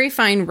 very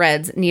fine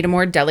reds need a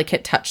more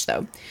delicate touch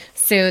though.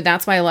 So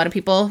that's why a lot of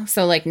people,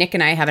 so like Nick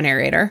and I have an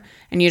aerator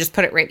and you just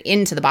put it right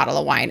into the bottle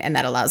of wine and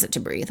that allows it to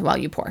breathe while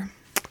you pour.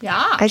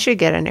 Yeah. I should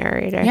get a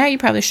narrator. Yeah, you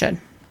probably should.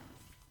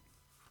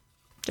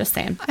 Just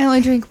saying. I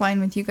only drink wine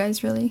with you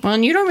guys, really. Well,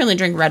 and you don't really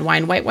drink red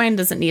wine. White wine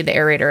doesn't need the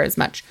aerator as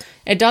much.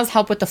 It does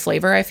help with the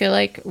flavor, I feel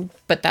like,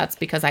 but that's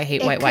because I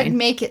hate It white could wine.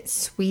 make it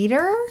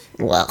sweeter.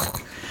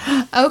 Ugh.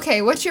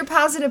 Okay, what's your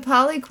positive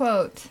Polly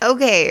quote?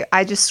 Okay,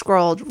 I just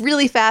scrolled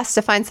really fast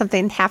to find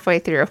something halfway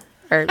through,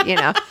 or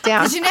down.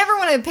 Because you never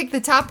want to pick the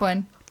top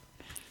one.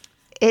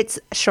 It's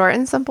short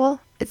and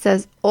simple. It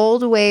says,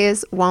 "Old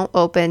ways won't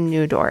open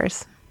new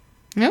doors."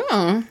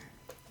 Oh,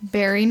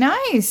 Very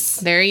nice.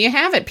 there you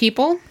have it,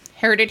 people.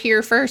 Heard it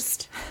here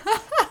first. All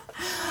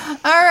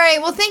right.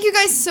 Well, thank you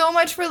guys so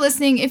much for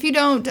listening. If you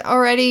don't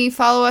already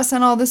follow us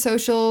on all the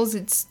socials,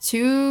 it's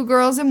 2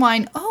 Girls and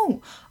Wine.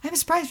 Oh, I have a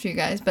surprise for you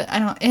guys, but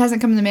it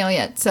hasn't come in the mail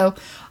yet. So,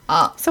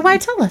 So why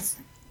tell us?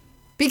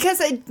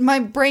 because my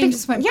brain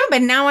just went, Yeah,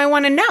 but now I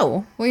want to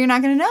know. well, you're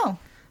not going to know.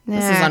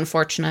 This is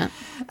unfortunate.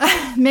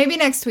 Maybe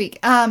next week.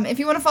 If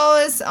you want to follow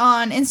us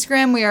on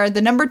Instagram, we are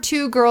the number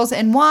 2 Girls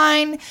and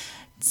Wine.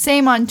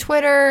 Same on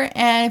Twitter.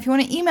 And if you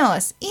want to email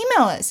us.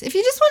 If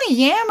you just want to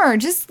yammer,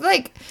 just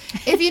like,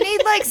 if you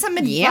need like some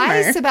advice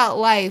Yammer. about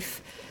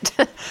life.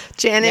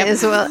 Janet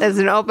is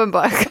an open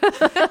book. 2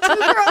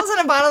 girls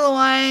and a bottle of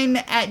wine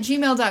at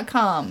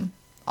gmail.com.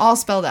 All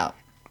spelled out.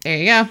 There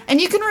you go.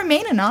 And you can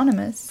remain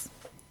anonymous.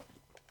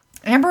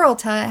 Amber will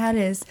tell you how it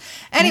is.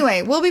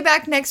 Anyway, we'll be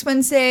back next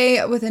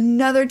Wednesday with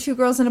another 2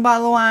 Girls and a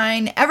Bottle of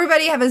Wine.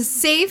 Everybody have a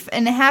safe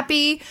and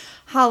happy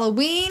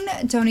Halloween.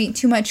 Don't eat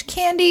too much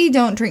candy.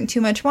 Don't drink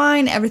too much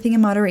wine. Everything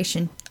in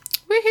moderation.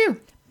 Woohoo.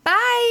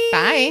 Bye.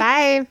 Bye.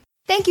 Bye.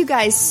 Thank you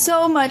guys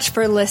so much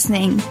for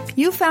listening.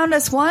 You found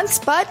us once,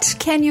 but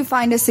can you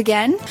find us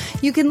again?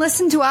 You can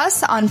listen to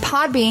us on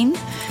Podbean,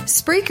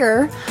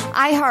 Spreaker,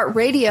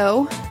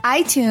 iHeartRadio,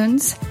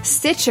 iTunes,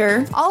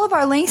 Stitcher. All of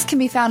our links can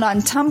be found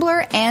on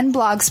Tumblr and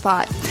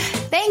Blogspot.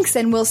 Thanks,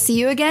 and we'll see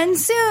you again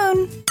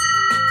soon.